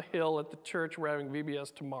top of the hill at the church. We're having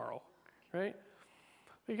VBS tomorrow, right?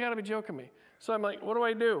 You got to be joking me. So I'm like, what do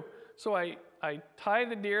I do? So I tie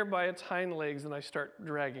the deer by its hind legs and I start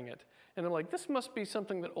dragging it. And I'm like, this must be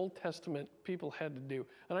something that Old Testament people had to do.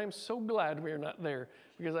 And I'm so glad we are not there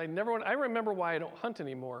because I remember why I don't hunt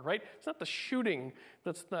anymore, right? It's not the shooting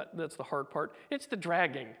that's the hard part. It's the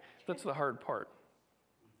dragging that's the hard part.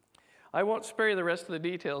 I won't spare you the rest of the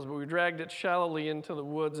details, but we dragged it shallowly into the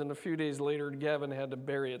woods, and a few days later, Gavin had to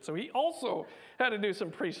bury it. So he also had to do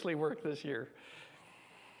some priestly work this year.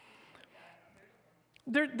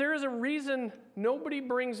 There is a reason nobody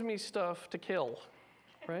brings me stuff to kill,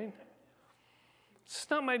 right? It's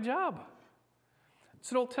not my job.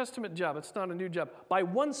 It's an Old Testament job. It's not a new job. By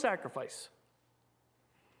one sacrifice,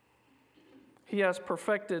 he has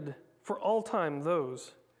perfected for all time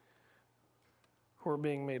those who are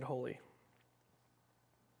being made holy.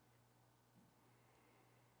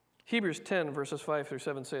 Hebrews 10, verses 5 through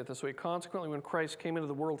 7 say it this way. Consequently, when Christ came into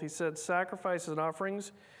the world, he said, sacrifices and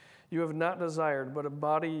offerings you have not desired, but a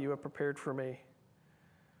body you have prepared for me.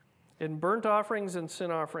 In burnt offerings and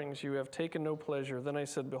sin offerings you have taken no pleasure. Then I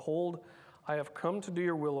said, behold, I have come to do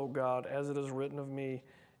your will, O God, as it is written of me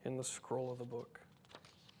in the scroll of the book.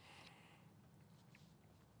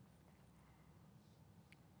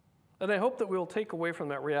 And I hope that we'll take away from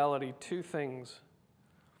that reality two things.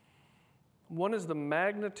 One is the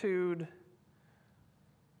magnitude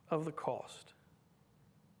of the cost.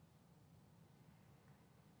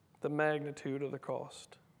 The magnitude of the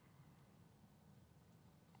cost.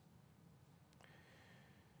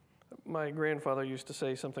 My grandfather used to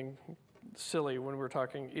say something silly when we were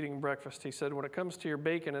eating breakfast. He said, when it comes to your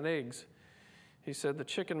bacon and eggs, he said, the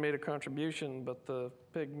chicken made a contribution, but the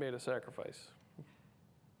pig made a sacrifice.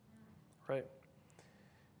 Right?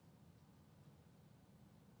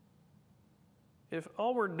 If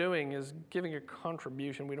all we're doing is giving a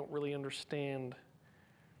contribution, we don't really understand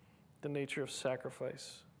the nature of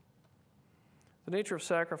sacrifice. The nature of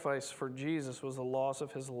sacrifice for Jesus was the loss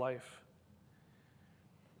of his life.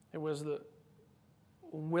 It was the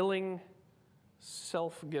willing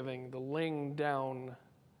self-giving, the laying down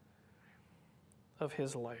of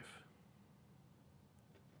his life.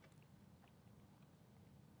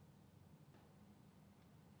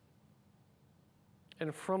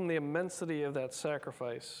 And from the immensity of that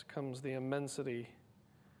sacrifice comes the immensity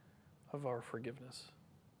of our forgiveness.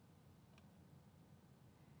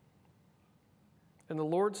 And the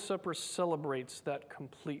Lord's Supper celebrates that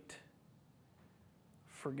complete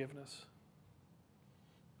forgiveness.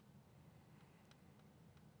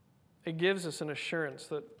 It gives us an assurance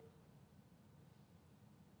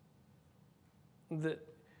that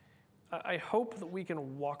I hope that we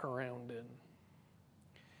can walk around in.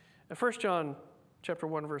 In 1 John chapter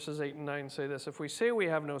 1, verses 8 and 9 say this: if we say we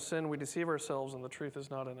have no sin, we deceive ourselves and the truth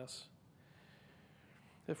is not in us.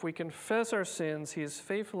 If we confess our sins, he is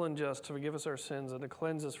faithful and just to forgive us our sins and to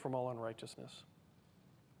cleanse us from all unrighteousness.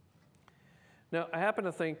 Now, I happen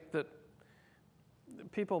to think that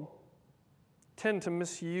people tend to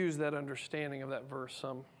misuse that understanding of that verse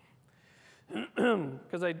some.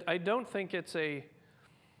 Because I don't think it's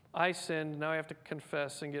I sinned, now I have to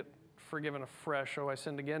confess and get forgiven afresh. Oh, I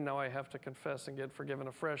sinned again, now I have to confess and get forgiven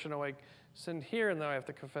afresh. And oh, I sinned here, and now I have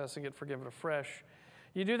to confess and get forgiven afresh.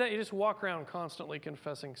 You do that, you just walk around constantly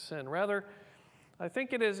confessing sin. Rather, I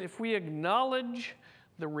think it is if we acknowledge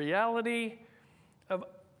the reality of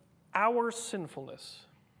our sinfulness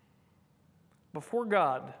before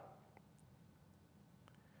God,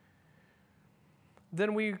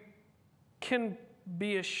 then we can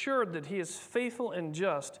be assured that he is faithful and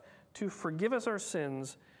just to forgive us our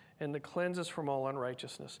sins and to cleanse us from all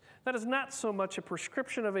unrighteousness. That is not so much a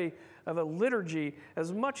prescription of a liturgy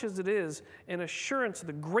as much as it is an assurance of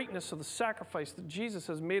the greatness of the sacrifice that Jesus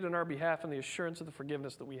has made on our behalf and the assurance of the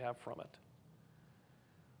forgiveness that we have from it.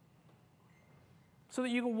 So that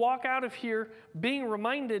you can walk out of here being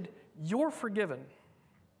reminded you're forgiven.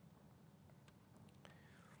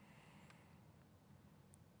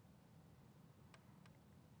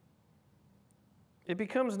 It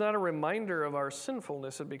becomes not a reminder of our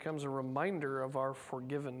sinfulness, it becomes a reminder of our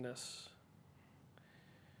forgivenness.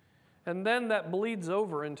 And then that bleeds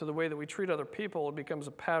over into the way that we treat other people. It becomes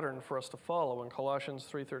a pattern for us to follow. In Colossians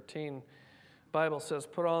 3:13, the Bible says,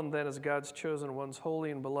 "Put on then as God's chosen ones, holy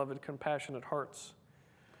and beloved, compassionate hearts,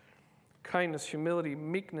 kindness, humility,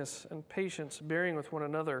 meekness, and patience, bearing with one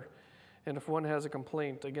another, and if one has a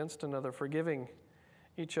complaint against another, forgiving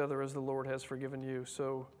each other as the Lord has forgiven you,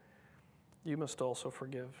 so you must also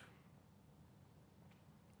forgive."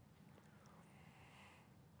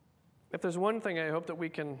 If there's one thing I hope that we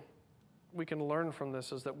can learn from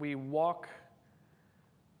this is that we walk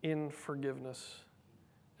in forgiveness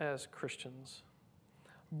as Christians,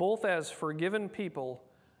 both as forgiven people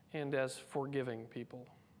and as forgiving people.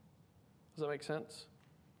 Does that make sense?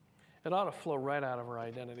 It ought to flow right out of our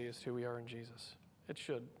identity as to who we are in Jesus. It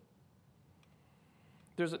should.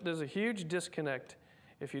 There's a huge disconnect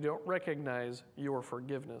if you don't recognize your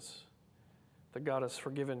forgiveness, that God has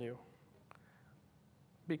forgiven you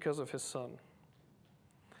because of his Son.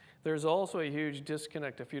 There's also a huge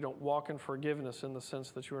disconnect if you don't walk in forgiveness in the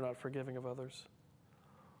sense that you are not forgiving of others.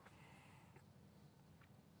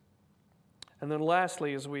 And then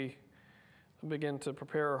lastly, as we begin to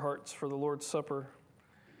prepare our hearts for the Lord's Supper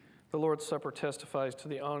testifies to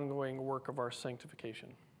the ongoing work of our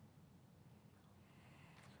sanctification.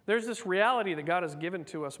 There's this reality that God has given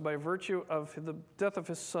to us by virtue of the death of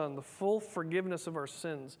his Son, the full forgiveness of our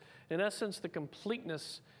sins, in essence, the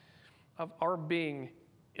completeness of our being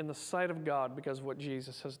in the sight of God because of what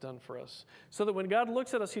Jesus has done for us. So that when God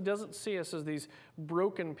looks at us, he doesn't see us as these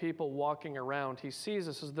broken people walking around. He sees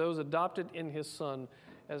us as those adopted in his Son,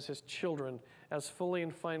 as his children, as fully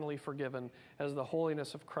and finally forgiven, as the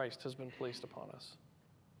holiness of Christ has been placed upon us.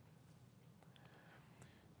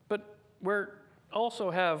 But we're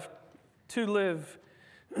also have to live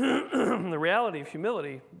the reality of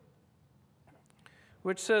humility,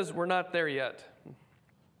 which says we're not there yet.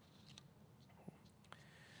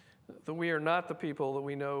 That we are not the people that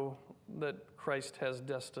we know that Christ has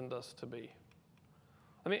destined us to be.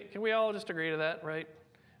 I mean, can we all just agree to that, right?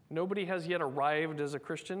 Nobody has yet arrived as a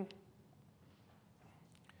Christian,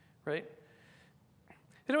 right?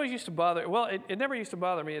 It always used to bother, well, it never used to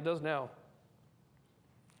bother me, it does now.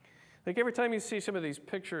 Like every time you see some of these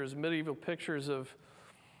pictures, medieval pictures of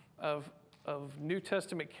New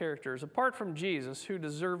Testament characters, apart from Jesus, who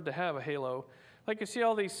deserved to have a halo, like you see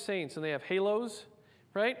all these saints and they have halos,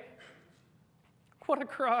 right? What a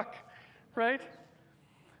crock, right?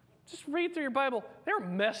 Just read through your Bible. They were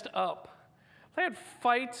messed up. They had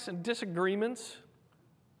fights and disagreements.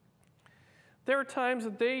 There are times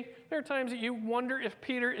that you wonder if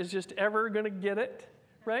Peter is just ever going to get it,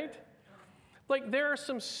 right? Like, there are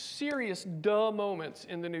some serious duh moments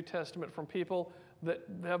in the New Testament from people that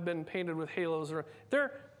have been painted with halos.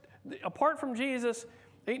 Apart from Jesus,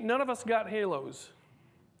 ain't none of us got halos,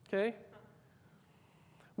 okay?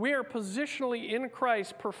 We are positionally in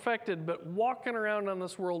Christ perfected, but walking around on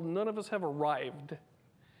this world, none of us have arrived.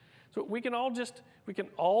 So we can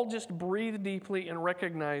all just breathe deeply and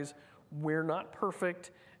recognize we're not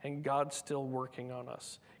perfect and God's still working on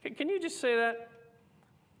us. Can you just say that?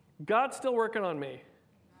 God's still working on me.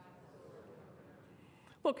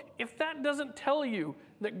 Look, if that doesn't tell you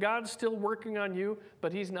that God's still working on you,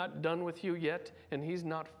 but he's not done with you yet, and he's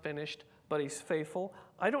not finished, but he's faithful,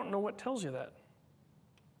 I don't know what tells you that.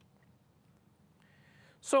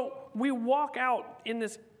 So we walk out in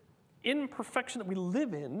this imperfection that we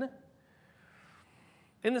live in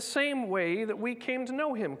the same way that we came to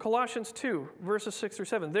know him. Colossians 2, verses 6 through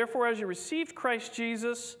 7. Therefore, as you received Christ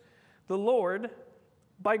Jesus, the Lord,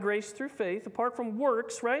 by grace through faith, apart from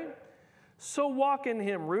works, right? So walk in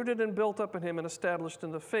him, rooted and built up in him and established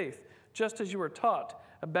in the faith, just as you were taught,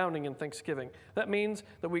 abounding in thanksgiving. That means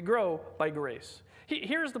that we grow by grace.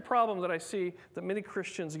 Here's the problem that I see that many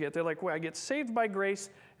Christians get. They're like, well, I get saved by grace,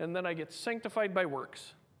 and then I get sanctified by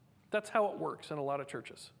works. That's how it works in a lot of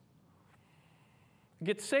churches.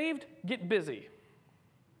 Get saved, get busy.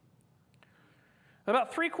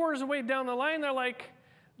 About 3/4 of the way down the line, they're like,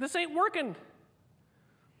 this ain't working.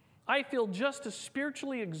 I feel just as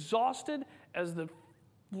spiritually exhausted as the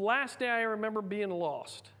last day I remember being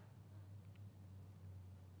lost.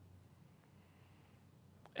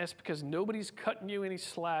 That's because nobody's cutting you any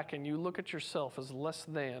slack, and you look at yourself as less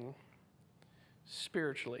than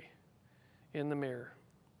spiritually in the mirror.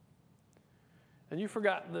 And you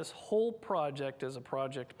forgot this whole project is a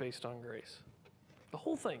project based on grace. The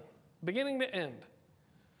whole thing, beginning to end.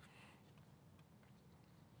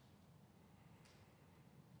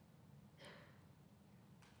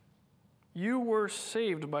 You were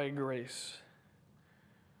saved by grace.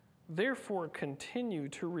 Therefore, continue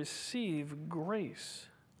to receive grace.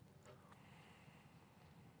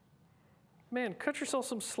 Man, cut yourself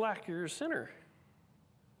some slack. You're a sinner.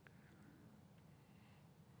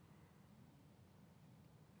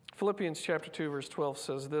 Philippians chapter 2, verse 12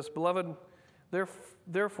 says this, Beloved,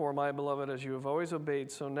 therefore, my beloved, as you have always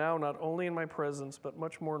obeyed, so now not only in my presence, but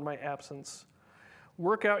much more in my absence,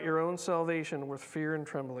 work out your own salvation with fear and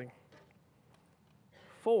trembling.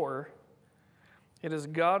 For it is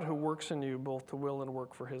God who works in you both to will and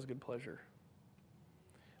work for his good pleasure.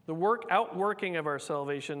 The outworking of our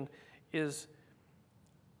salvation is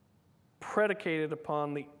predicated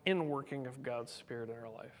upon the inworking of God's Spirit in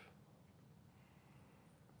our life.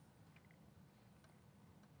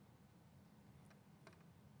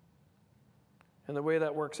 And the way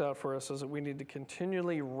that works out for us is that we need to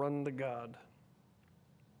continually run to God.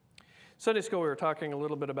 Sunday school, we were talking a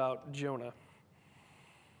little bit about Jonah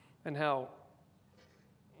and how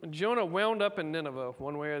Jonah wound up in Nineveh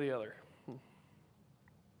one way or the other. You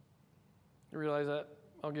realize that?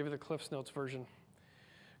 I'll give you the Cliff's Notes version.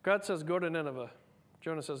 God says, go to Nineveh.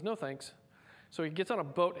 Jonah says, no thanks. So he gets on a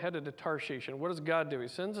boat headed to Tarshish. And what does God do? He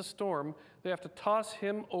sends a storm. They have to toss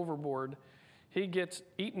him overboard. He gets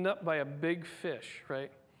eaten up by a big fish,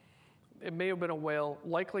 right? It may have been a whale.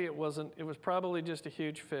 Likely it wasn't. It was probably just a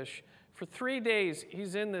huge fish. For 3 days,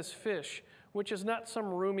 he's in this fish, which is not some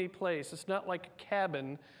roomy place. It's not like a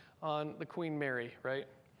cabin on the Queen Mary, right?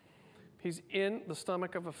 He's in the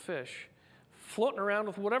stomach of a fish, floating around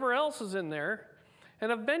with whatever else is in there.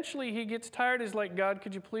 And eventually he gets tired. He's like, God,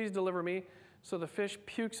 could you please deliver me? So the fish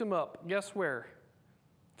pukes him up. Guess where?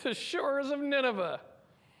 The shores of Nineveh.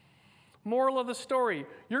 Moral of the story,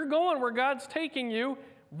 you're going where God's taking you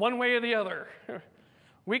one way or the other.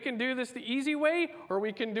 We can do this the easy way, or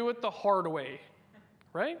we can do it the hard way,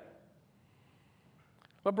 right?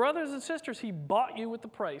 But brothers and sisters, he bought you with the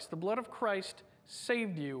price. The blood of Christ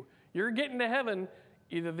saved you. You're getting to heaven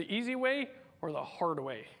either the easy way or the hard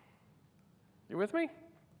way. You with me?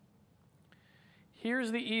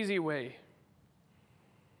 Here's the easy way.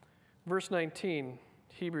 Verse 19,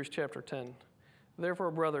 Hebrews chapter 10.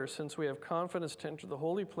 Therefore, brothers, since we have confidence to enter the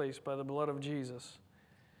holy place by the blood of Jesus,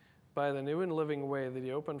 by the new and living way that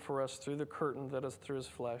he opened for us through the curtain that is through his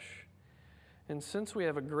flesh, and since we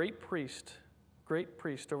have a great priest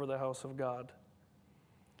over the house of God,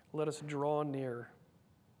 let us draw near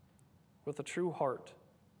with a true heart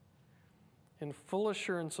in full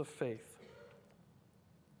assurance of faith,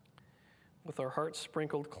 with our hearts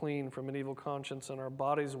sprinkled clean from an evil conscience and our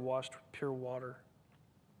bodies washed with pure water.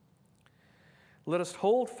 Let us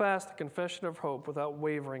hold fast the confession of hope without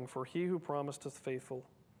wavering, for he who promised is faithful.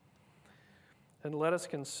 And let us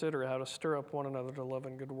consider how to stir up one another to love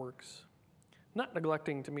and good works, not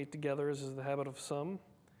neglecting to meet together as is the habit of some,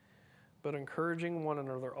 but encouraging one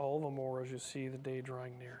another all the more as you see the day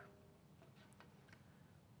drawing near.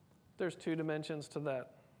 There's two dimensions to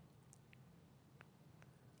that.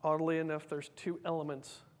 Oddly enough, there's two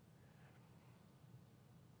elements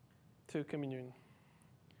to communion.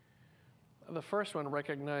 The first one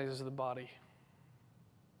recognizes the body.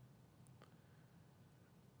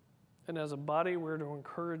 And as a body, we're to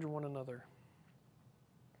encourage one another.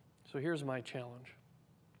 So here's my challenge.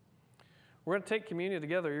 We're going to take communion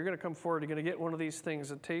together. You're going to come forward. You're going to get one of these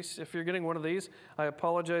things. It tastes, if you're getting one of these, I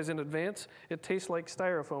apologize in advance. It tastes like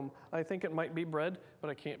styrofoam. I think it might be bread, but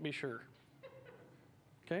I can't be sure.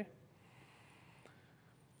 Okay?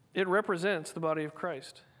 It represents the body of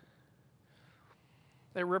Christ.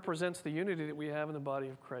 It represents the unity that we have in the body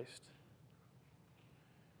of Christ.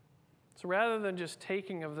 So rather than just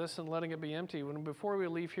taking of this and letting it be empty, before we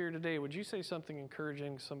leave here today, would you say something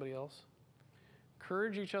encouraging to somebody else?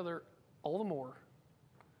 Encourage each other all the more.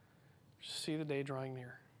 Just see the day drawing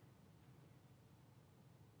near.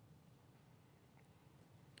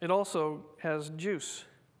 It also has juice,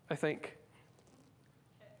 I think.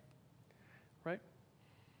 Right?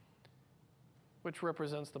 Which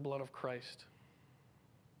represents the blood of Christ.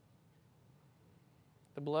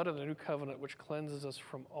 The blood of the new covenant which cleanses us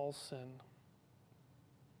from all sin.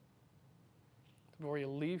 Before you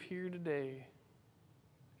leave here today,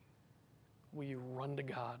 will you run to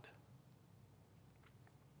God?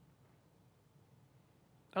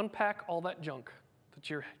 Unpack all that junk that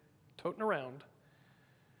you're toting around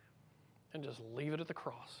and just leave it at the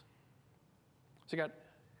cross. So God,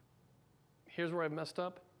 here's where I've messed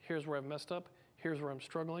up. Here's where I've messed up. Here's where I'm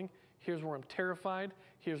struggling. Here's where I'm terrified.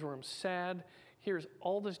 Here's where I'm sad. Here's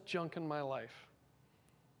all this junk in my life.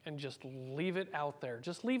 And just leave it out there.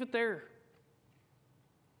 Just leave it there.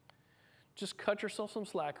 Just cut yourself some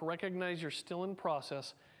slack. Recognize you're still in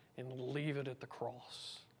process and leave it at the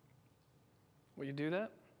cross. Will you do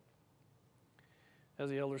that? As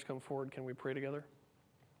the elders come forward, can we pray together?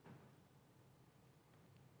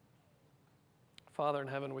 Father in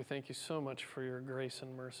heaven, we thank you so much for your grace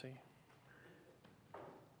and mercy.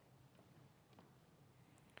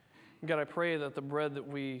 God, I pray that the bread that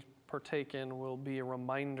we partake in will be a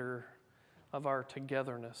reminder of our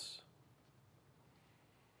togetherness.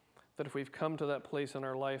 That if we've come to that place in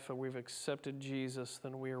our life and we've accepted Jesus,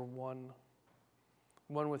 then we are one.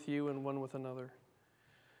 One with you and one with another.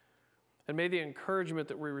 And may the encouragement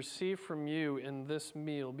that we receive from you in this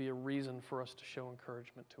meal be a reason for us to show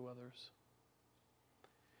encouragement to others.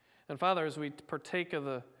 And Father, as we partake of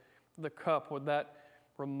the cup with that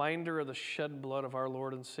reminder of the shed blood of our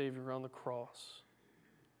Lord and Savior on the cross,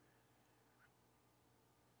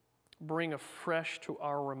 bring afresh to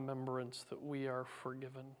our remembrance that we are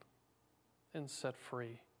forgiven and set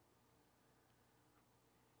free.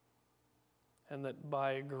 And that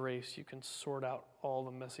by grace you can sort out all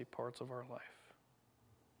the messy parts of our life.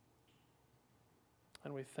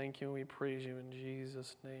 And we thank you and we praise you in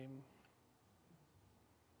Jesus' name.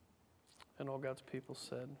 And all God's people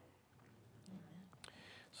said.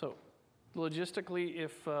 So, logistically,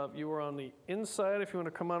 if you are on the inside, if you want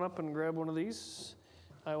to come on up and grab one of these,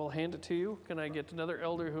 I will hand it to you. Can I get another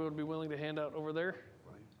elder who would be willing to hand out over there?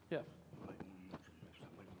 Yeah.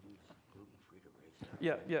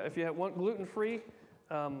 Yeah, if you want gluten-free,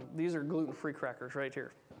 these are gluten-free crackers right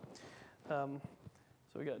here. So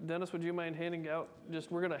we got, Dennis, would you mind handing out,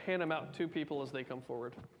 we're going to hand them out to people as they come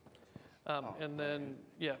forward. And then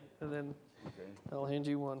okay. I'll hand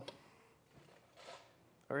you one.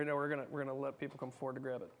 All right, now we're gonna let people come forward to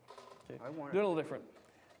grab it. Okay. I want do it a little different.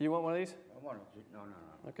 You want one of these? I want it. No.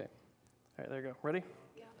 Okay. All right, there you go. Ready?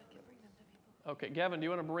 Yeah, I can bring them to people. Okay, Gavin, do you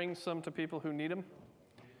want to bring some to people who need them?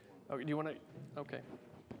 Okay, do you want to? Okay.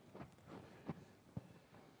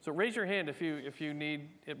 So raise your hand if you need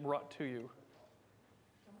it brought to you.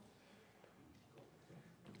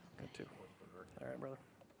 Good too. All right, brother.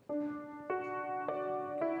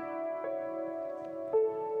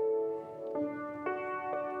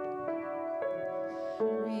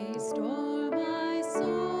 Restore my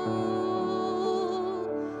soul,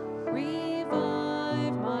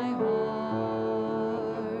 revive my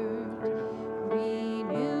heart,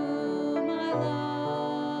 renew my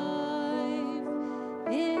life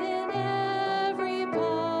in every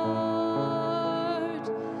part,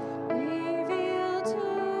 reveal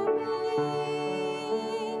to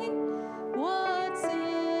me what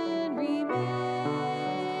sin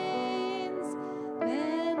remains,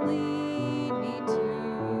 then lead me to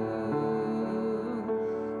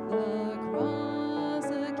the cross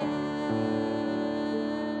again.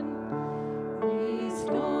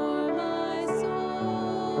 Restore my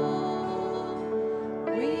soul,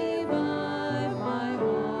 revive my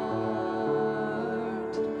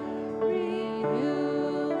heart,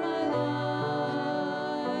 renew my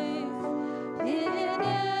life in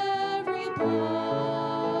every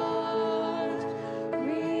part,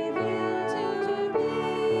 reveal to me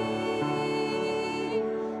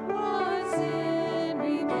what sin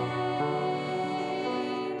remains,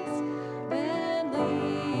 then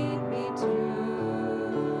lead me to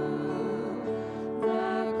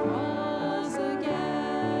the cross again.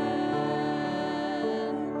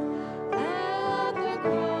 At the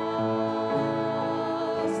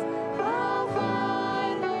cross, I'll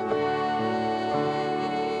find the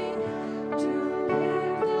way to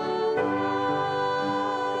live the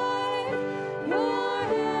life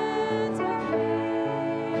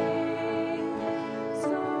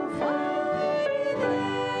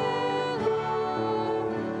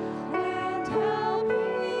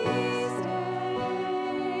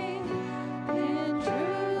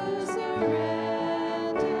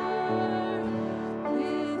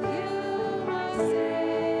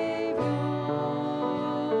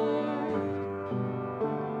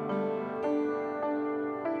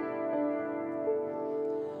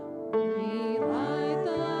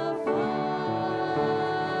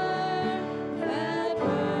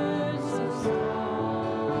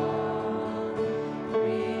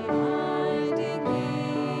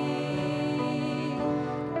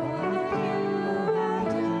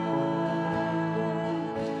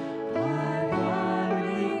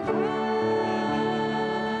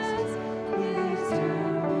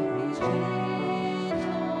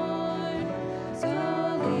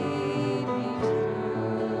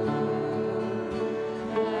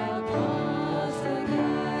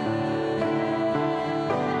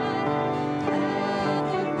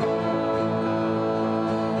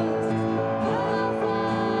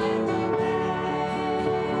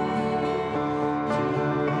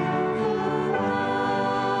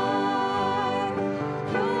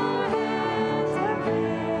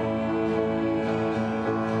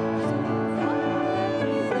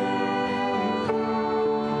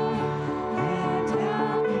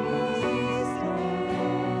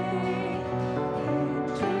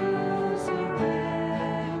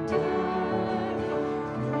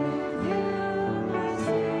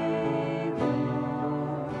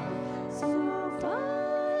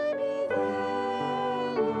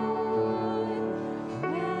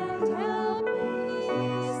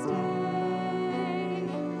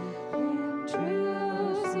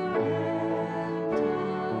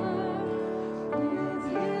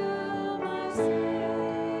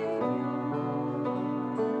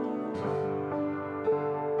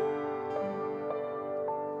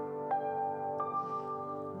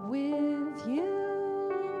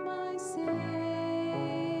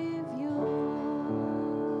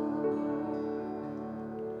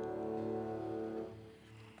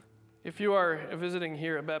If you are visiting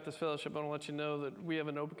here at Baptist Fellowship, I want to let you know that we have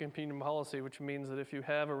an open communion policy, which means that if you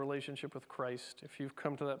have a relationship with Christ, if you've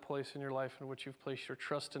come to that place in your life in which you've placed your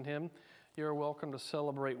trust in Him, you're welcome to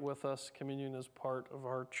celebrate with us. Communion is part of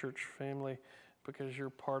our church family because you're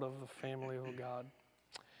part of the family of God.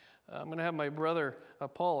 I'm going to have my brother,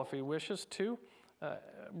 Paul, if he wishes to,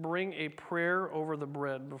 bring a prayer over the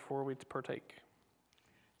bread before we partake.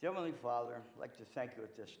 Dear Heavenly Father, I'd like to thank you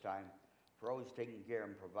at this time for always taking care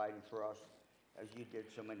and providing for us as you did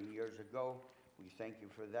so many years ago. We thank you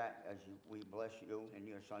for that as we bless you. In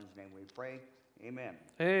your Son's name we pray. Amen.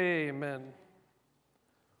 Amen.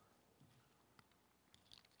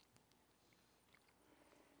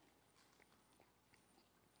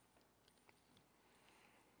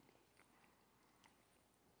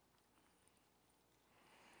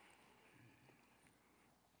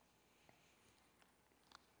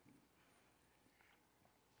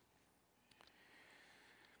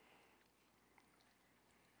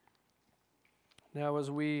 Now,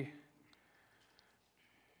 as we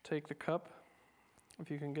take the cup,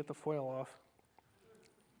 if you can get the foil off.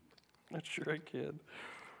 Not sure I can.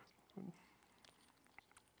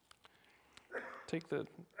 Take the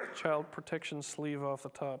child protection sleeve off the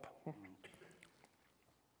top.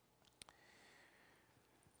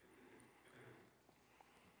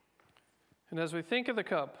 And as we think of the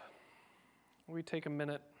cup, we take a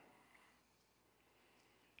minute,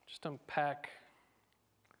 just unpack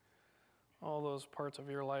all those parts of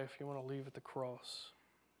your life you want to leave at the cross.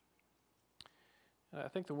 And I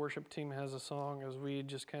think the worship team has a song as we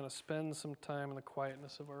just kind of spend some time in the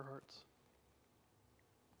quietness of our hearts.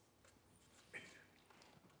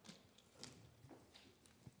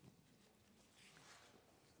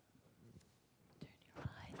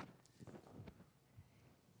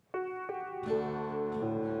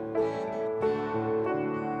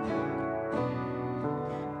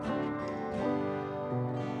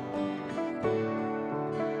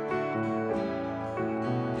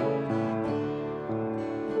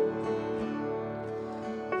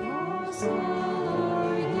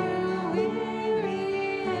 Lord, you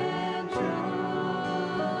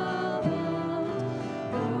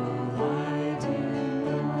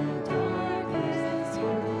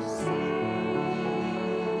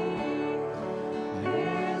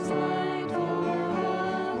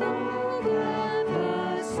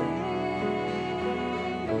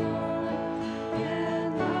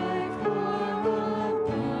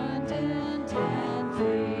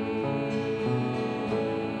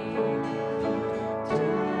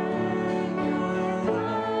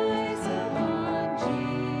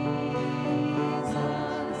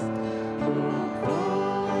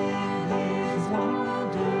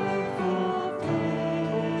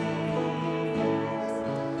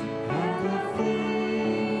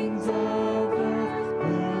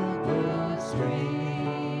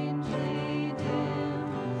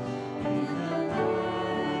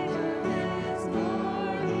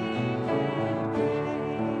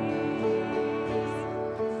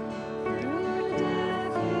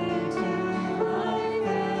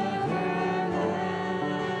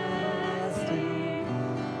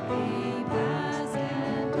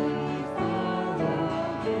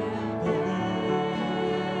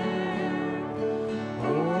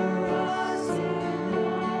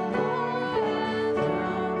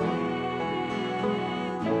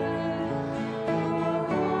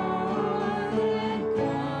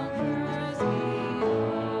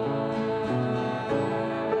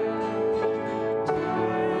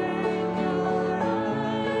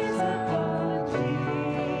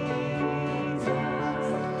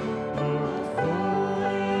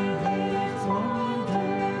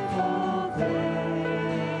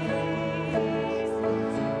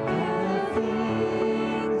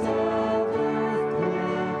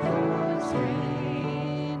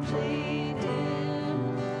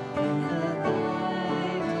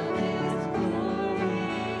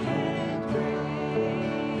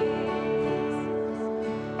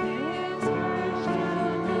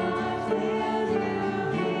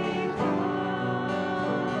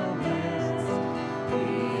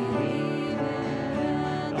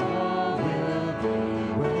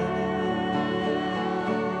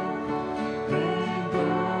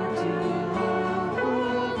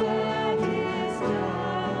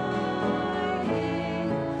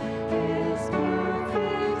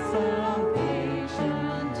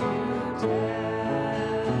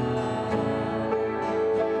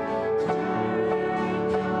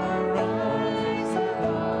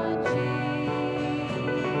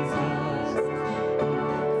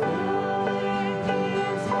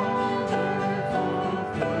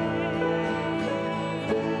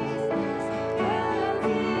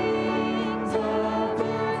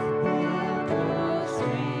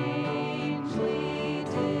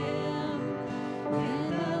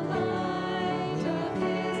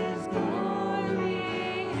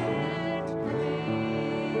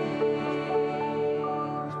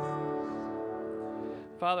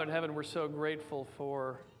Father in heaven, we're so grateful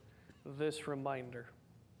for this reminder.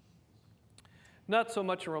 Not so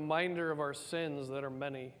much a reminder of our sins that are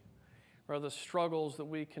many, or the struggles that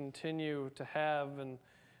we continue to have and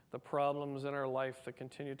the problems in our life that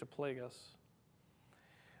continue to plague us,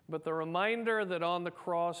 but the reminder that on the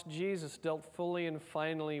cross, Jesus dealt fully and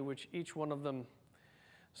finally with each one of them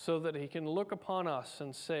so that he can look upon us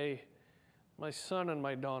and say, my son and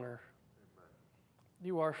my daughter,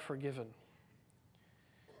 you are forgiven.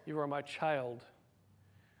 You are my child,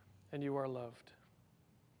 and you are loved.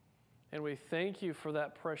 And we thank you for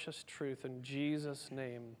that precious truth in Jesus'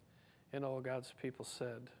 name, and all God's people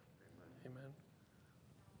said, amen.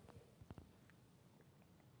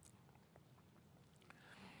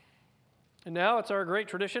 And now it's our great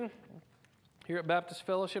tradition here at Baptist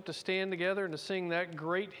Fellowship to stand together and to sing that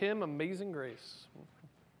great hymn, Amazing Grace.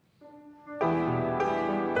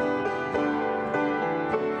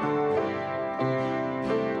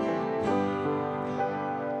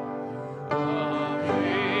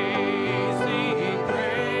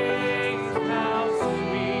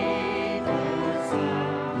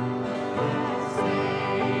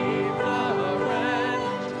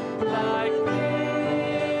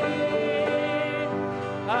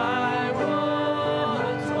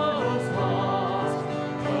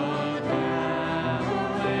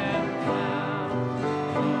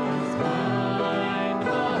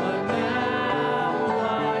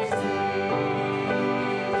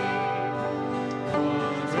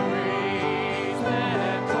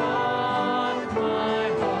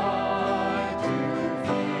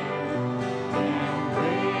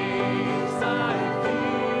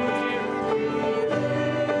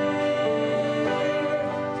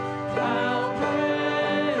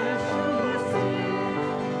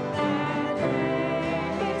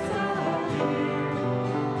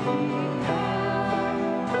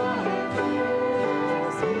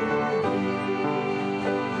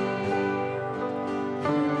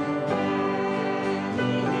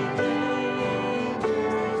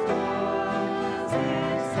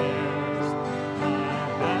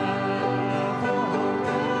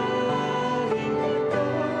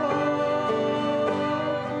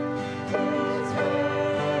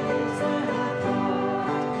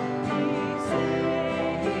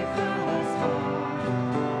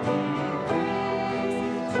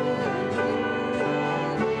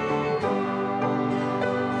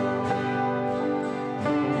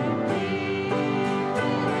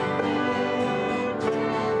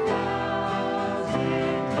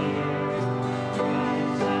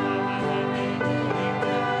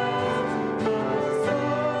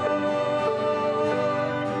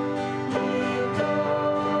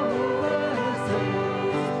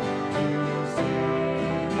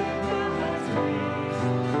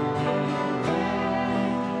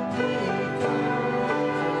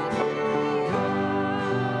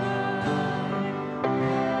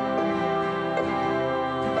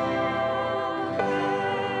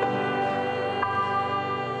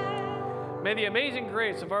 May the amazing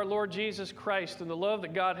grace of our Lord Jesus Christ and the love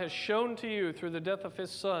that God has shown to you through the death of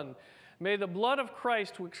his Son, may the blood of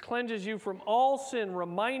Christ, which cleanses you from all sin,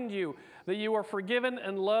 remind you that you are forgiven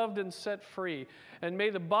and loved and set free. And may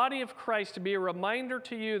the body of Christ be a reminder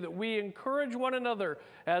to you that we encourage one another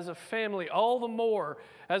as a family all the more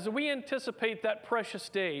as we anticipate that precious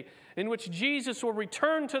day in which Jesus will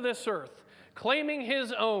return to this earth, claiming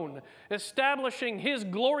his own, establishing his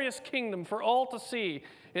glorious kingdom for all to see.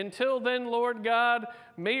 Until then, Lord God,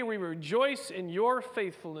 may we rejoice in your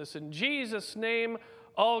faithfulness. In Jesus' name,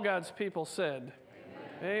 all God's people said,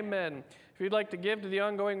 amen. Amen. If you'd like to give to the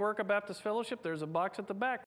ongoing work of Baptist Fellowship, there's a box at the back.